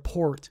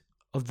report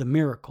of the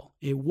miracle.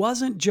 It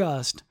wasn't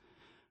just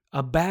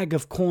a bag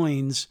of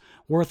coins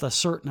worth a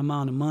certain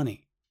amount of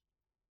money.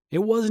 It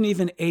wasn't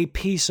even a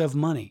piece of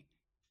money.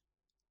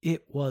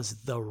 It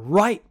was the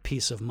right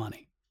piece of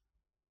money.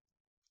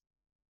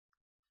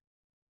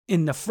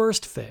 In the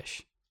first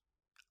fish,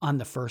 on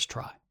the first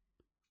try.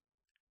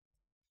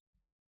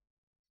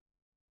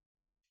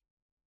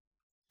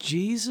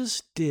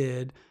 Jesus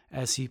did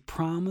as he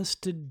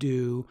promised to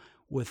do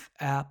with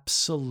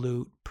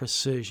absolute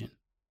precision.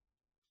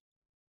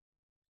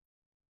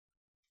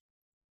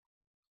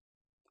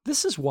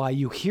 This is why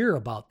you hear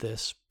about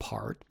this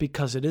part,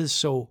 because it is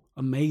so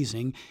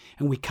amazing,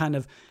 and we kind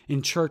of,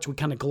 in church, we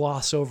kind of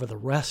gloss over the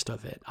rest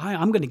of it.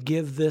 I'm going to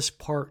give this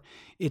part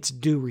its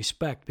due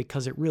respect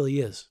because it really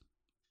is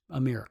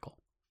a miracle.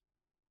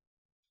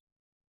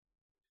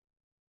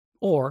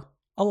 Or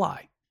a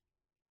lie.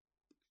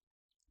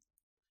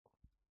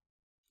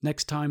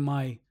 Next time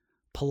my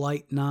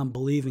polite,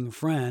 non-believing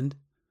friend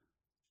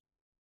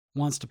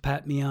wants to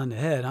pat me on the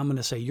head, I'm going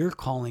to say, "You're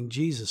calling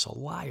Jesus a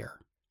liar."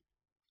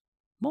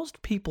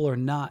 Most people are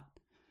not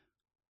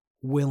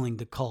willing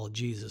to call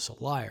Jesus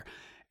a liar.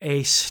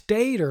 A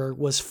stater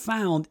was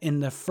found in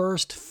the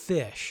first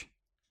fish.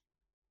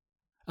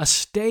 A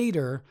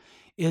stater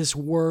is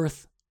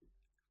worth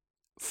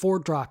 4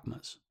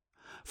 drachmas.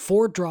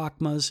 4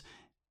 drachmas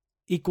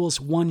equals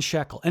 1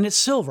 shekel, and it's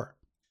silver.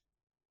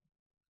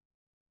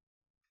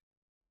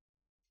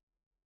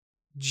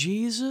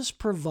 Jesus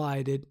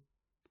provided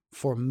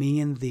for me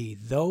and thee.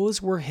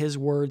 Those were his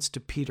words to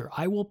Peter.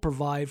 I will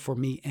provide for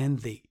me and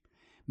thee.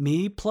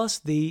 Me plus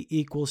thee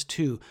equals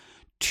 2.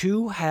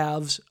 2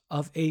 halves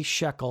of a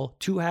shekel,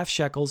 2 half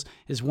shekels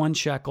is 1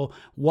 shekel.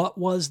 What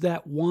was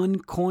that 1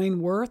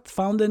 coin worth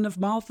found in the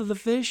mouth of the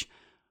fish?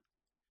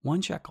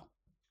 1 shekel.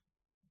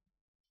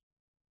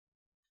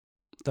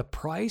 The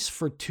price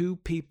for 2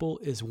 people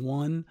is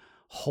 1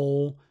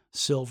 whole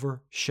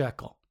silver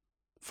shekel,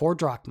 4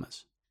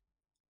 drachmas.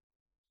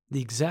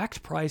 The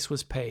exact price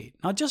was paid.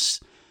 Now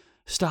just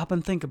stop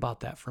and think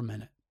about that for a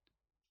minute.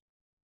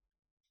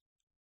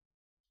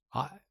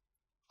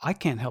 I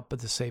can't help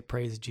but to say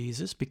praise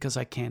Jesus because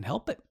I can't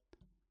help it.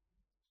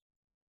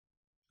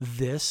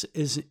 This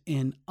is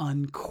an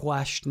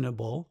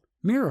unquestionable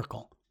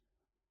miracle.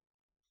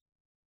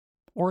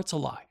 Or it's a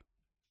lie.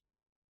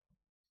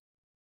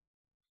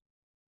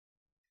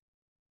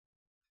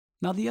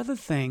 Now, the other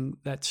thing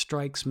that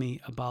strikes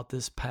me about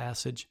this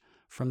passage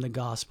from the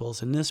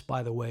Gospels, and this,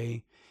 by the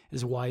way,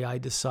 is why I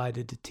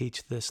decided to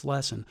teach this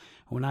lesson.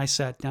 When I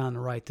sat down to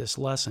write this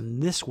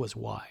lesson, this was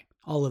why.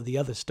 All of the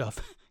other stuff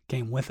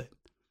came with it.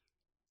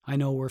 I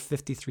know we're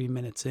 53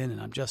 minutes in and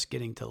I'm just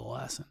getting to the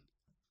lesson.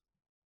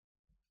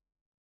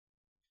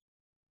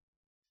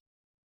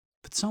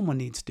 But someone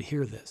needs to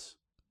hear this.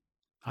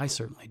 I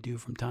certainly do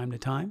from time to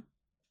time.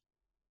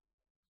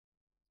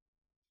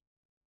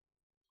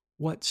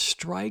 What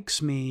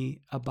strikes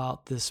me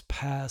about this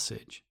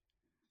passage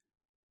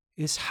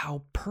is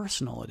how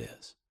personal it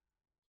is.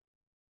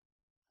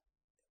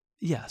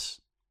 Yes,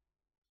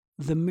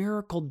 the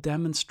miracle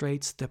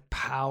demonstrates the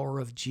power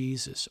of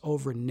Jesus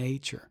over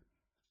nature.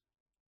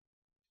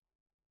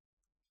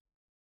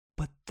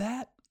 But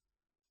that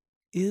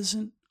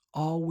isn't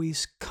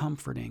always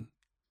comforting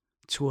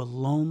to a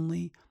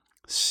lonely,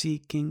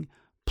 seeking,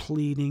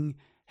 pleading,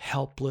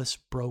 helpless,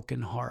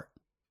 broken heart.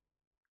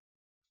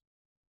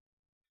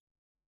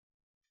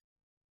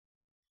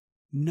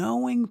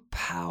 Knowing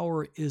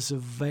power is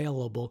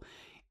available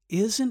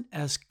isn't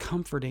as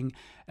comforting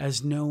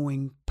as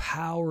knowing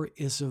power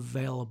is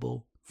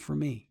available for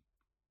me.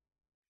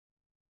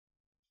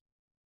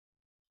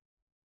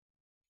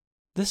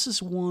 This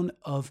is one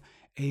of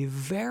a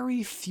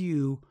very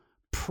few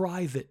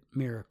private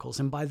miracles,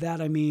 and by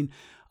that I mean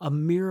a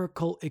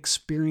miracle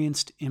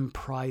experienced in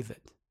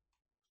private.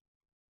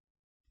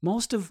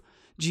 Most of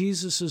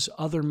Jesus'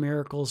 other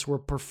miracles were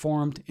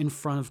performed in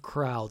front of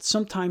crowds,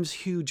 sometimes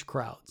huge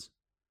crowds.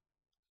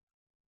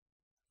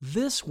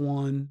 This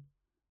one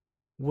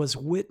was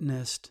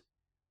witnessed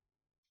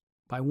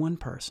by one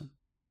person,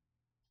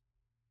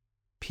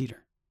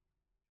 Peter.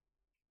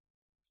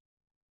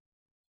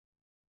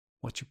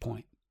 What's your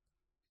point?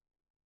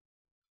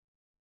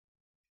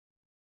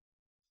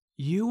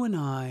 You and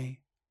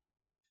I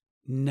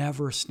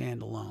never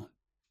stand alone.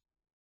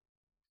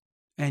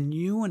 And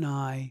you and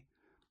I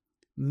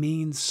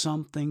mean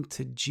something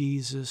to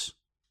Jesus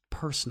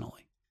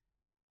personally.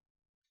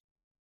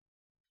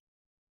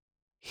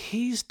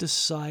 He's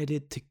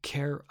decided to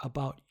care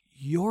about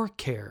your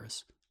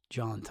cares,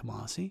 John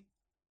Tomasi.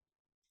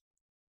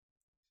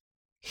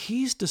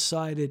 He's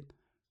decided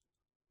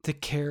to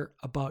care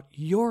about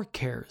your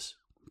cares,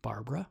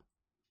 Barbara.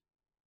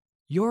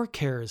 Your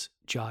cares,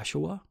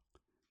 Joshua.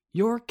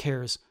 Your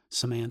cares,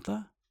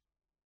 Samantha.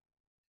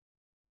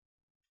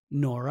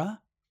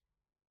 Nora.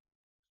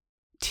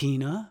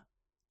 Tina.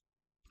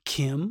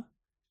 Kim.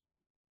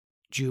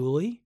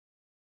 Julie.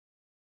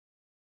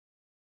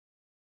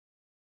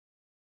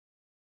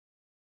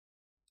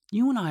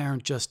 You and I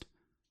aren't just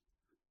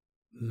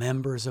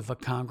members of a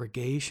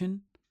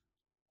congregation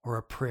or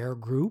a prayer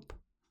group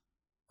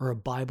or a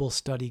Bible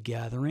study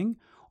gathering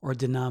or a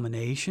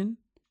denomination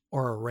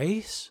or a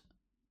race.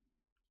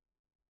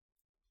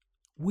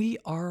 We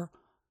are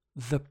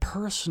the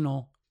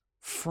personal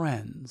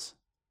friends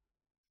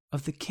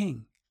of the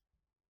King.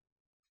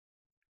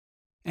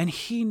 And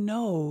He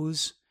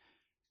knows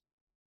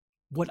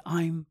what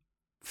I'm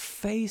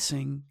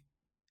facing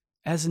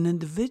as an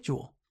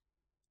individual.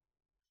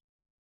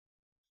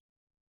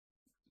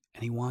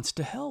 And He wants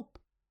to help.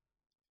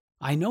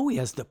 I know He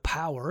has the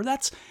power.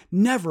 That's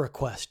never a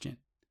question.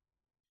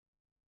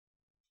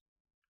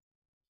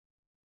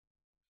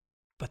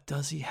 But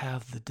does He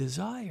have the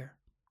desire?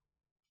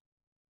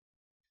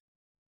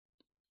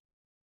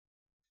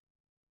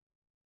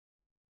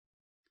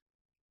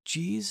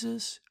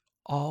 Jesus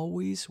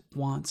always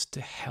wants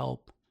to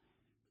help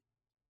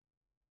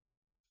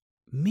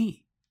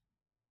me,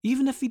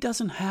 even if He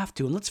doesn't have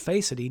to. And let's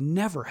face it, He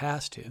never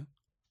has to.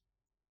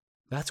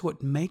 That's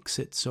what makes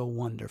it so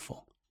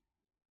wonderful.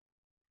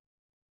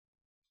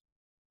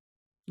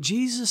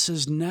 Jesus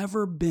has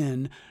never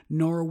been,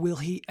 nor will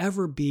He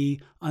ever be,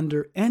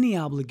 under any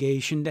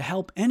obligation to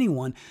help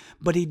anyone,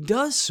 but He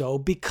does so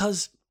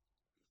because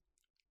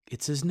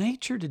it's His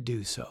nature to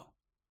do so.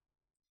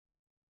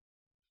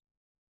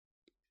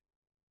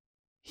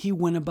 He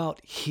went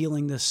about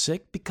healing the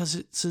sick because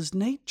it's His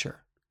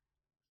nature.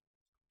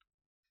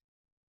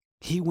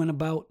 He went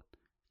about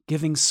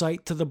giving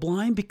sight to the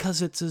blind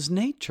because it's His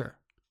nature.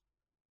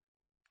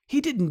 He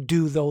didn't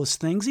do those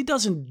things. He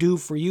doesn't do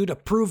for you to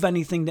prove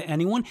anything to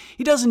anyone.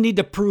 He doesn't need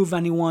to prove to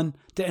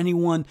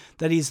anyone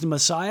that He's the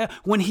Messiah.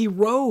 When He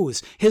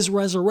rose, His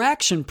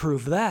resurrection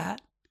proved that.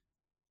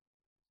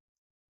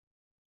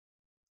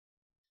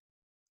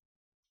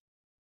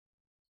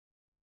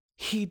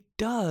 He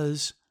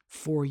does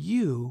for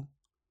you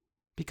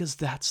because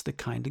that's the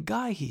kind of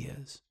guy He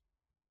is.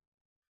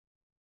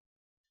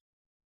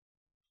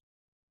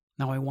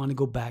 Now I want to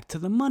go back to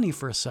the money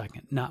for a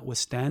second.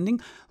 Notwithstanding,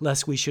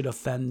 lest we should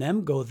offend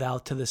them, go thou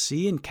to the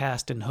sea and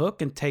cast an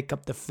hook and take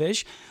up the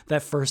fish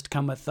that first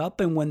cometh up.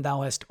 And when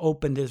thou hast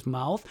opened his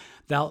mouth,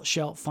 thou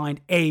shalt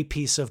find a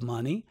piece of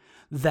money.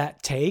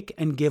 That take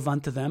and give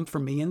unto them for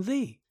me and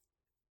thee.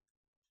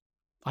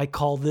 I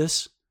call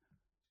this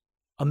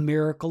a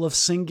miracle of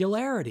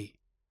singularity.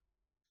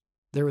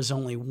 There is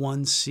only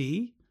one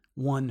sea,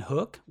 one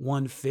hook,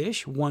 one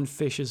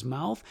fish's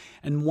mouth,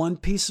 and one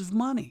piece of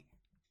money.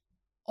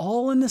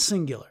 All in the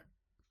singular.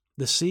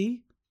 The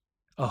sea,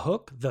 a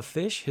hook, the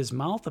fish, his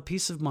mouth, a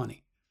piece of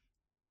money.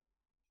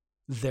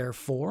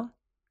 Therefore,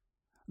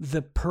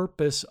 the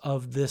purpose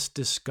of this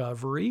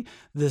discovery,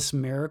 this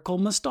miracle,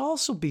 must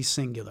also be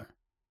singular.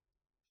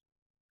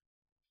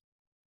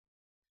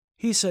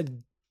 He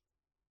said,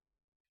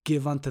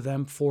 give unto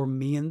them for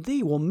me and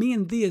thee. Well, me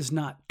and thee is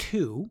not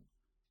two.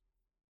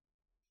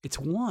 It's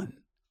one.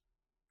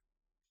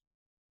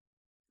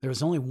 There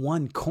is only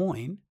one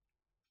coin.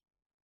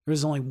 There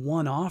is only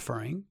one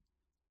offering.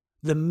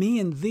 The me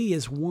and thee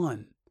is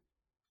one.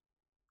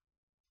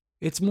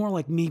 It's more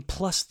like me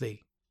plus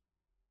thee.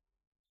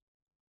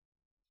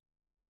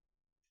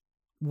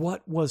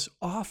 What was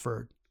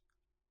offered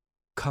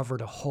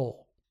covered a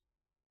whole.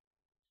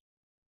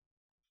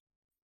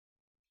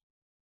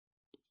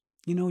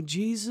 You know,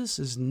 Jesus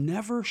is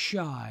never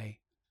shy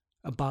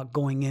about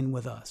going in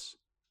with us.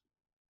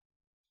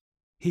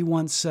 He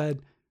once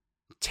said,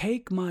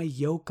 take my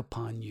yoke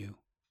upon you.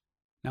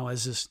 Now,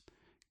 as this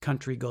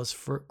country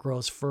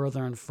grows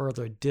further and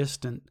further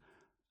distant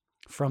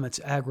from its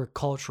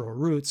agricultural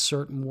roots,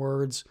 certain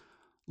words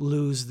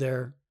lose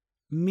their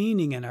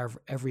meaning in our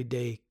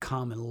everyday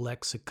common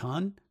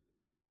lexicon.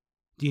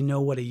 Do you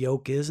know what a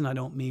yoke is? And I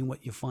don't mean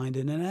what you find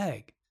in an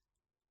egg.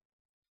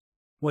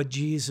 What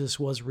Jesus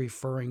was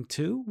referring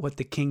to, what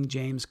the King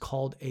James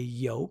called a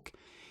yoke,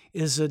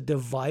 is a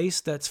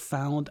device that's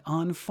found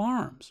on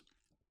farms.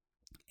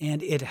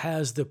 And it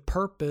has the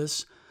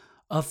purpose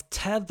of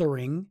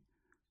tethering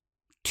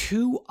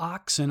two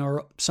oxen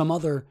or some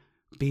other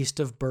beast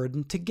of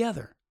burden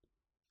together.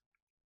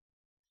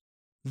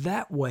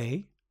 That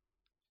way,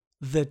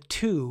 the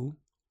two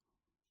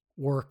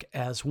work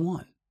as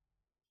one.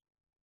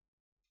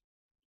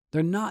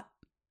 They're not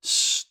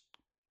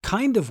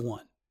kind of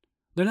one.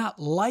 They're not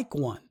like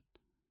one.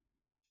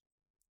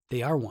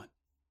 They are one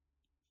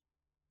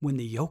when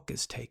the yoke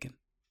is taken.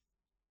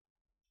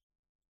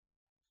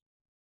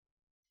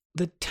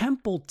 The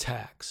temple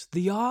tax,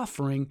 the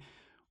offering,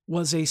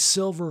 was a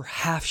silver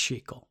half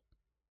shekel.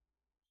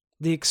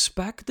 The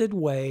expected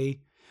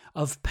way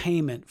of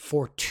payment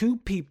for two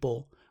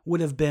people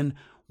would have been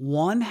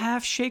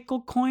 1/2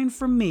 shekel coin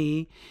for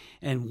me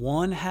and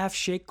 1/2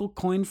 shekel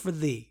coin for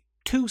thee.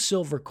 2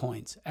 silver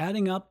coins,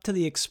 adding up to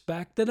the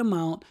expected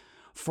amount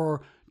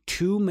for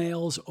 2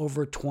 males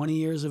over 20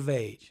 years of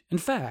age. In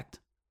fact,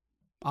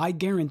 I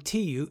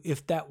guarantee you,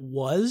 if that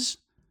was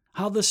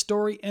how the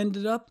story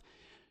ended up,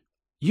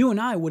 you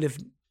and I would have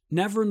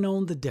never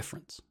known the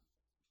difference.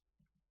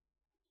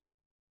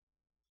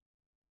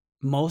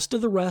 Most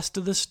of the rest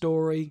of the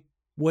story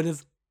would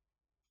have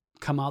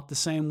come out the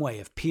same way.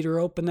 If Peter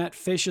opened that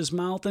fish's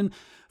mouth and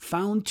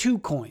found 2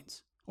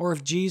 coins, or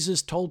if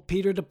Jesus told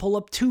Peter to pull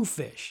up 2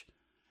 fish,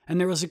 and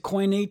there was a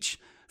coin in each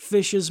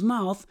fish's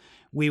mouth,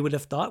 we would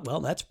have thought, well,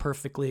 that's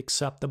perfectly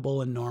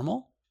acceptable and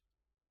normal,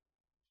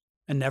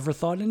 and never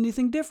thought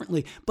anything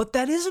differently. But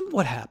that isn't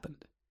what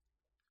happened.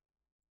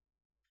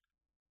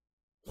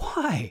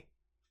 Why?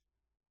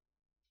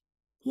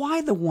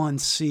 Why the one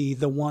sea,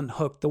 the one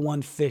hook, the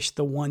one fish,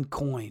 the one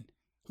coin?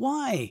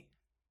 Why?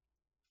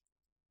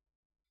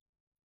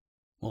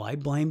 Well, I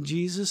blame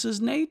Jesus'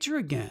 nature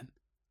again.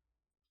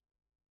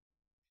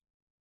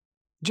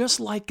 Just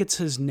like it's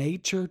his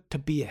nature to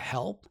be a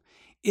help,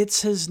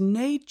 it's his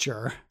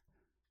nature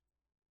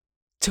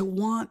to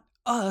want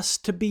us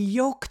to be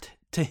yoked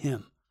to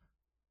him.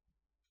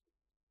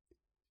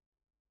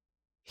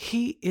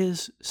 He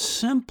is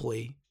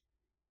simply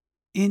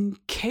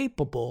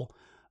incapable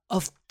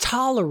of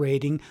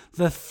tolerating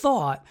the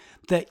thought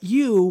that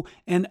you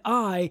and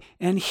I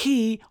and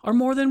he are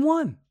more than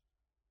one.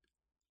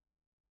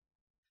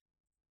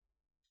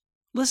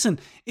 Listen,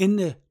 in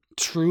the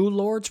true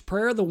Lord's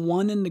Prayer, the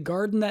one in the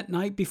garden that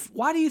night before,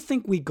 why do you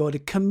think we go to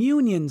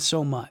communion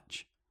so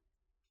much?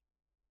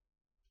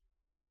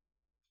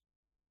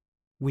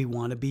 We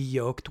want to be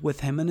yoked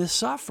with him in his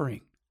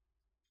suffering.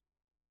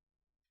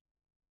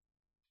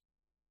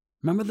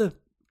 Remember the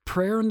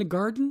prayer in the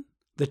garden?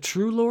 The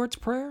true Lord's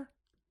Prayer?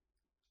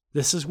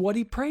 This is what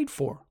he prayed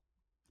for.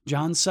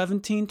 John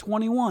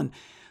 17:21,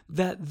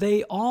 that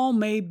they all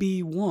may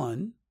be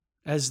one,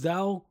 as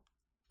thou,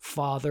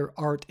 Father,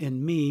 art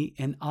in me,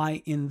 and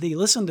I in thee.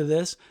 Listen to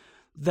this,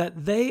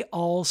 that they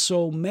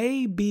also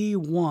may be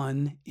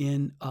one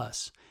in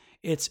us.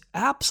 It's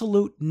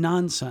absolute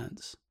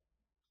nonsense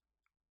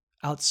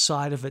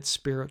outside of its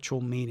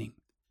spiritual meaning.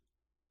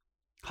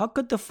 How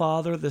could the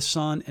Father, the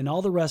Son, and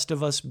all the rest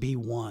of us be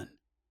one?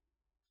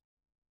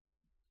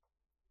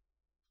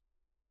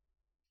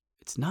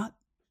 It's not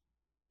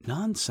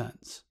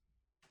nonsense.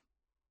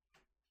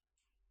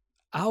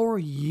 Our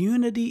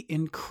unity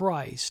in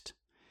Christ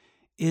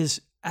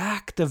is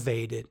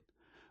activated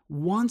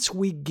once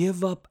we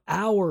give up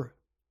our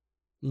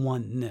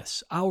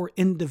oneness, our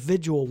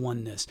individual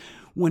oneness.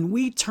 When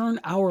we turn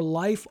our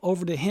life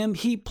over to him,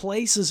 he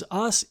places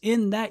us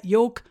in that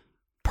yoke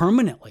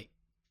permanently.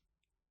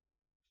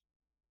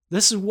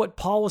 This is what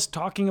Paul was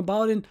talking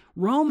about in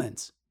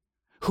Romans.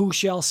 Who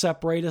shall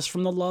separate us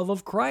from the love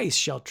of Christ?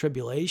 Shall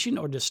tribulation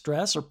or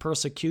distress or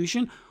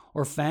persecution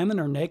or famine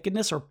or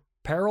nakedness or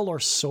peril or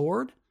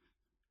sword?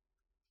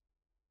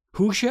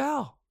 Who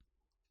shall?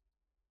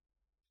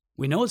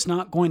 We know it's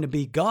not going to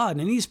be God,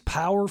 and he's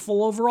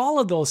powerful over all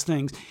of those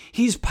things.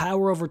 He's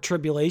power over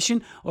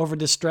tribulation, over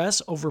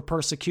distress, over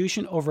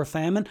persecution, over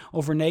famine,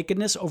 over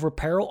nakedness, over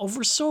peril,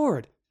 over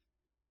sword.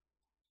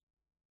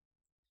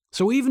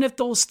 So even if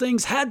those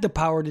things had the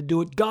power to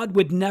do it, God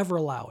would never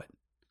allow it.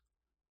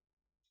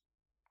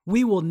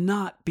 We will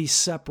not be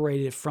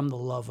separated from the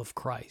love of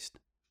Christ.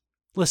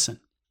 Listen,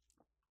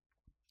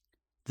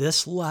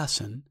 this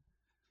lesson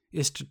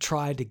is to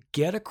try to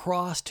get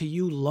across to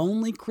you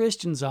lonely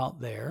Christians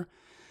out there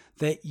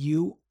that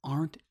you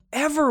aren't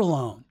ever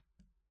alone.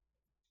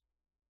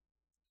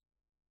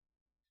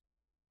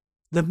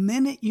 The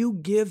minute you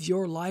give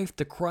your life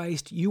to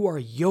Christ, you are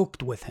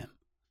yoked with him.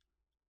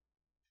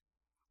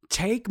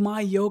 Take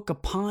my yoke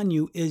upon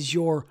you is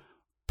your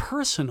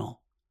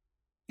personal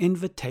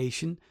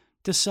invitation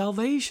to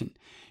salvation.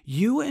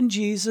 You and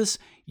Jesus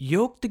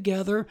yoked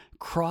together,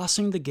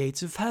 crossing the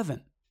gates of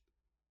heaven.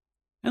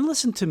 And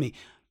listen to me,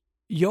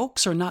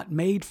 yokes are not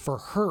made for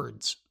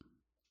herds.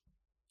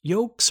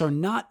 Yokes are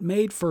not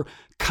made for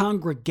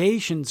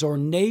congregations or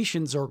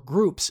nations or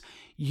groups.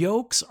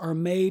 Yokes are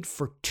made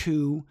for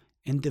 2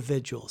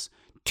 individuals.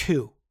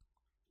 2.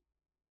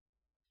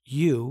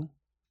 You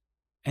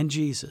and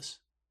Jesus.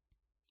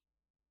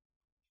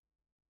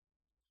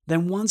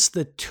 Then once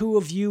the 2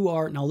 of you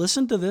are, now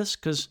listen to this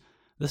because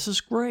this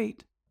is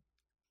great.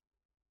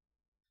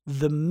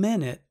 The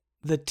minute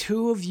the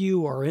 2 of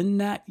you are in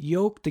that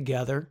yoke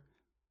together,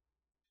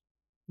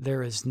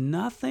 there is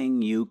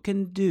nothing you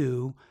can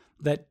do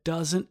that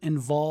doesn't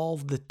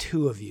involve the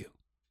 2 of you.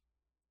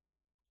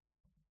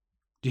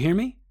 Do you hear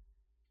me?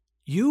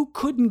 You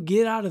couldn't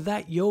get out of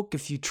that yoke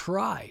if you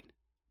tried.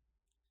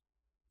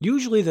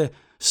 Usually the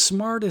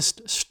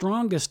smartest,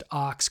 strongest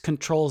ox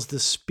controls the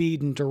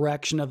speed and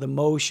direction of the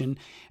motion,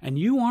 and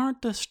you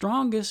aren't the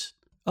strongest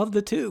of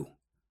the 2.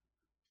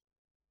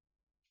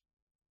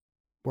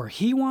 Where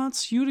he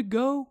wants you to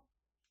go,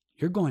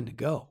 you're going to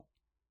go.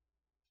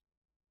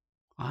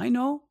 I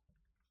know.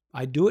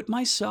 I do it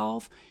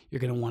myself. You're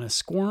going to want to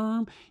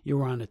squirm. You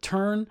want to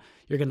turn.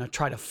 You're going to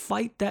try to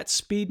fight that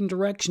speed and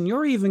direction.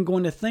 You're even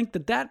going to think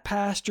that that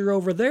pasture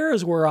over there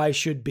is where I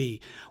should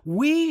be.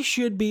 We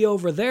should be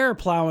over there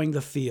plowing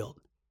the field.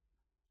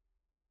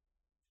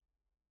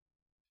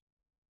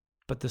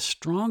 But the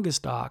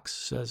strongest ox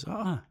says,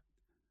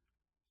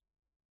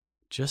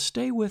 just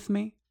stay with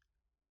me.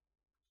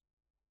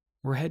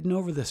 We're heading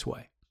over this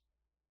way.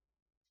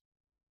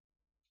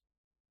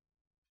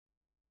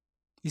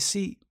 You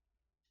see,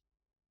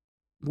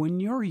 when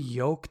you're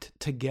yoked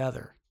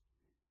together,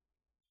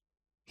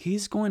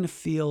 He's going to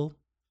feel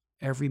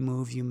every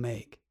move you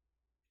make.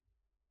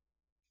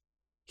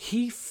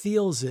 He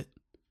feels it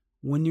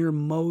when your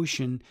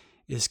motion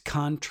is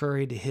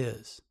contrary to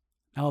His.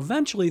 Now,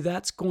 eventually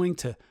that's going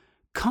to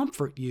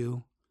comfort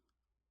you,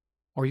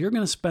 or you're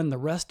going to spend the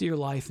rest of your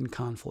life in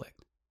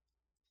conflict.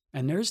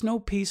 And there's no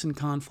peace in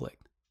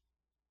conflict.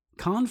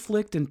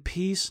 Conflict and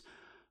peace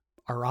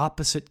are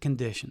opposite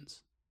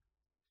conditions.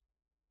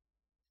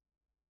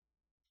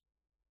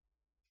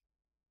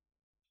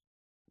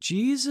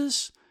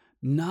 Jesus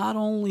not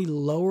only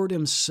lowered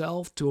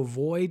Himself to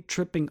avoid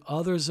tripping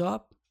others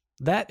up,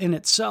 that in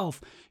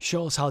itself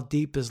shows how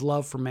deep His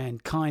love for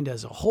mankind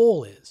as a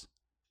whole is.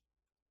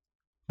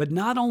 But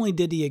not only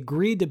did He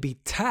agree to be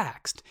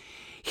taxed,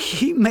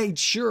 He made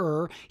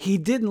sure He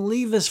didn't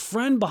leave His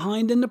friend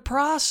behind in the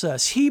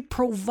process. He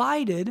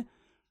provided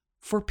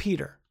for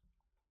Peter.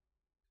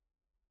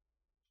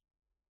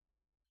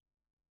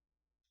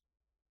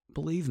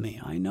 Believe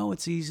me, I know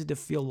it's easy to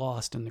feel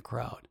lost in the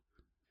crowd.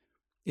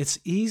 It's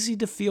easy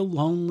to feel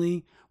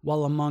lonely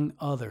while among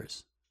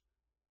others.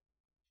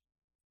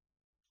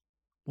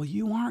 Well,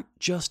 you aren't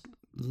just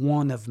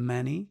one of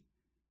many.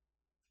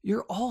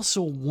 You're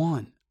also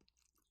one.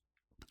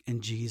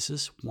 And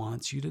Jesus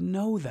wants you to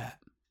know that.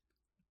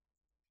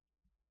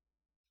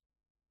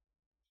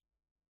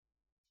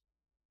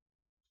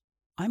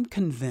 I'm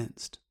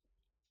convinced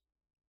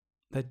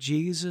that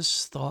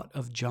Jesus thought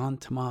of John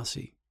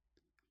Tomasi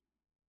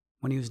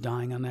when He was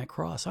dying on that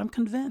cross. I'm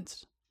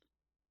convinced.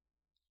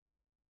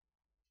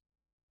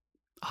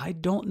 I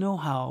don't know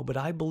how, but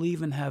I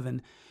believe in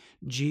heaven,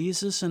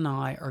 Jesus and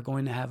I are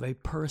going to have a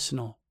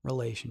personal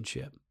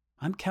relationship.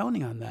 I'm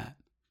counting on that.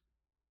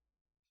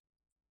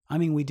 I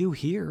mean, we do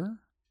here.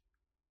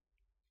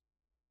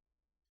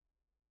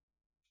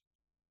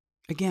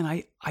 Again,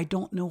 I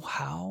don't know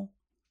how,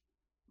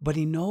 but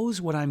He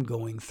knows what I'm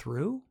going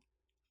through.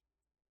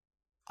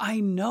 I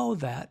know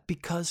that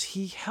because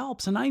He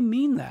helps, and I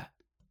mean that.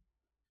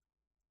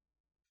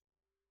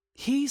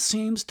 He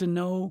seems to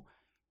know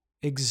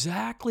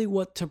exactly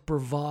what to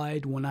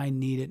provide when I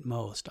need it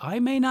most. I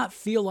may not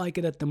feel like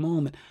it at the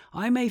moment.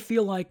 I may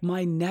feel like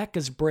my neck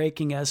is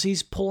breaking as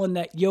He's pulling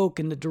that yoke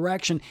in the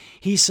direction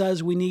He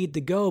says we need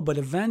to go, but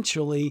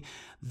eventually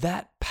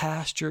that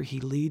pasture He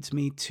leads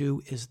me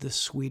to is the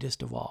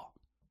sweetest of all.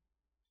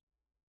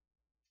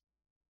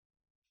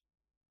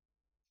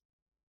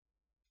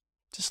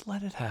 Just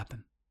let it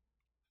happen.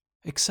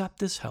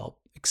 Accept His help.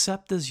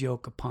 Accept His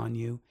yoke upon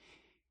you.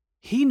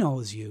 He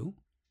knows you.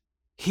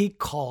 He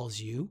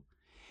calls you.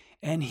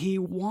 And He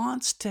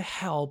wants to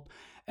help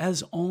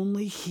as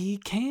only He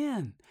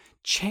can.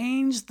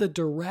 Change the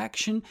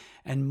direction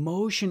and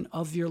motion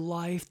of your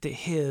life to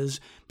His,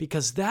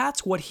 because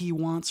that's what He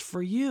wants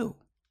for you.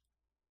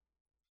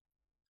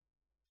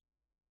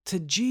 To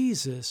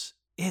Jesus,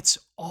 it's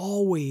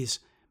always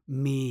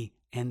me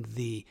and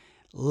thee.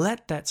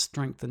 Let that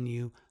strengthen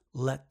you.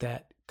 Let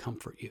that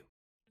comfort you.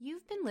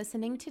 You've been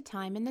listening to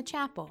Time in the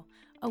Chapel,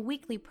 a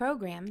weekly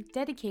program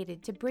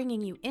dedicated to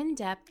bringing you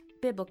in-depth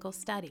biblical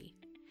study.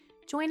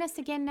 Join us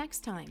again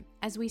next time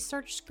as we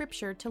search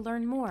Scripture to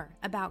learn more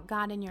about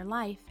God in your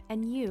life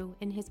and you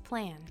in His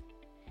plan.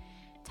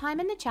 Time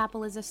in the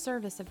Chapel is a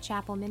service of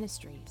Chapel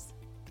Ministries.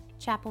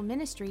 Chapel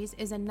Ministries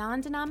is a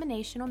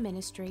non-denominational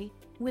ministry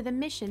with a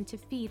mission to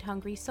feed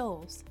hungry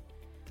souls.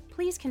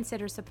 Please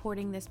consider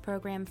supporting this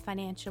program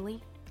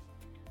financially.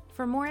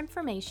 For more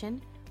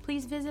information,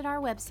 please visit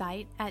our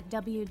website at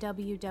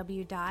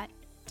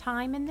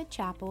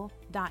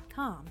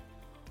www.timeinthechapel.com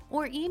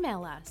or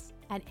email us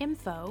at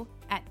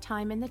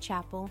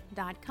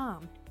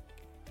info@timeinthechapel.com.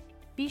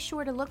 Be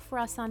sure to look for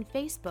us on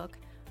Facebook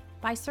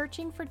by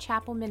searching for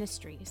Chapel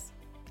Ministries.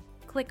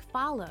 Click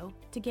follow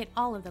to get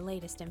all of the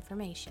latest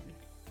information.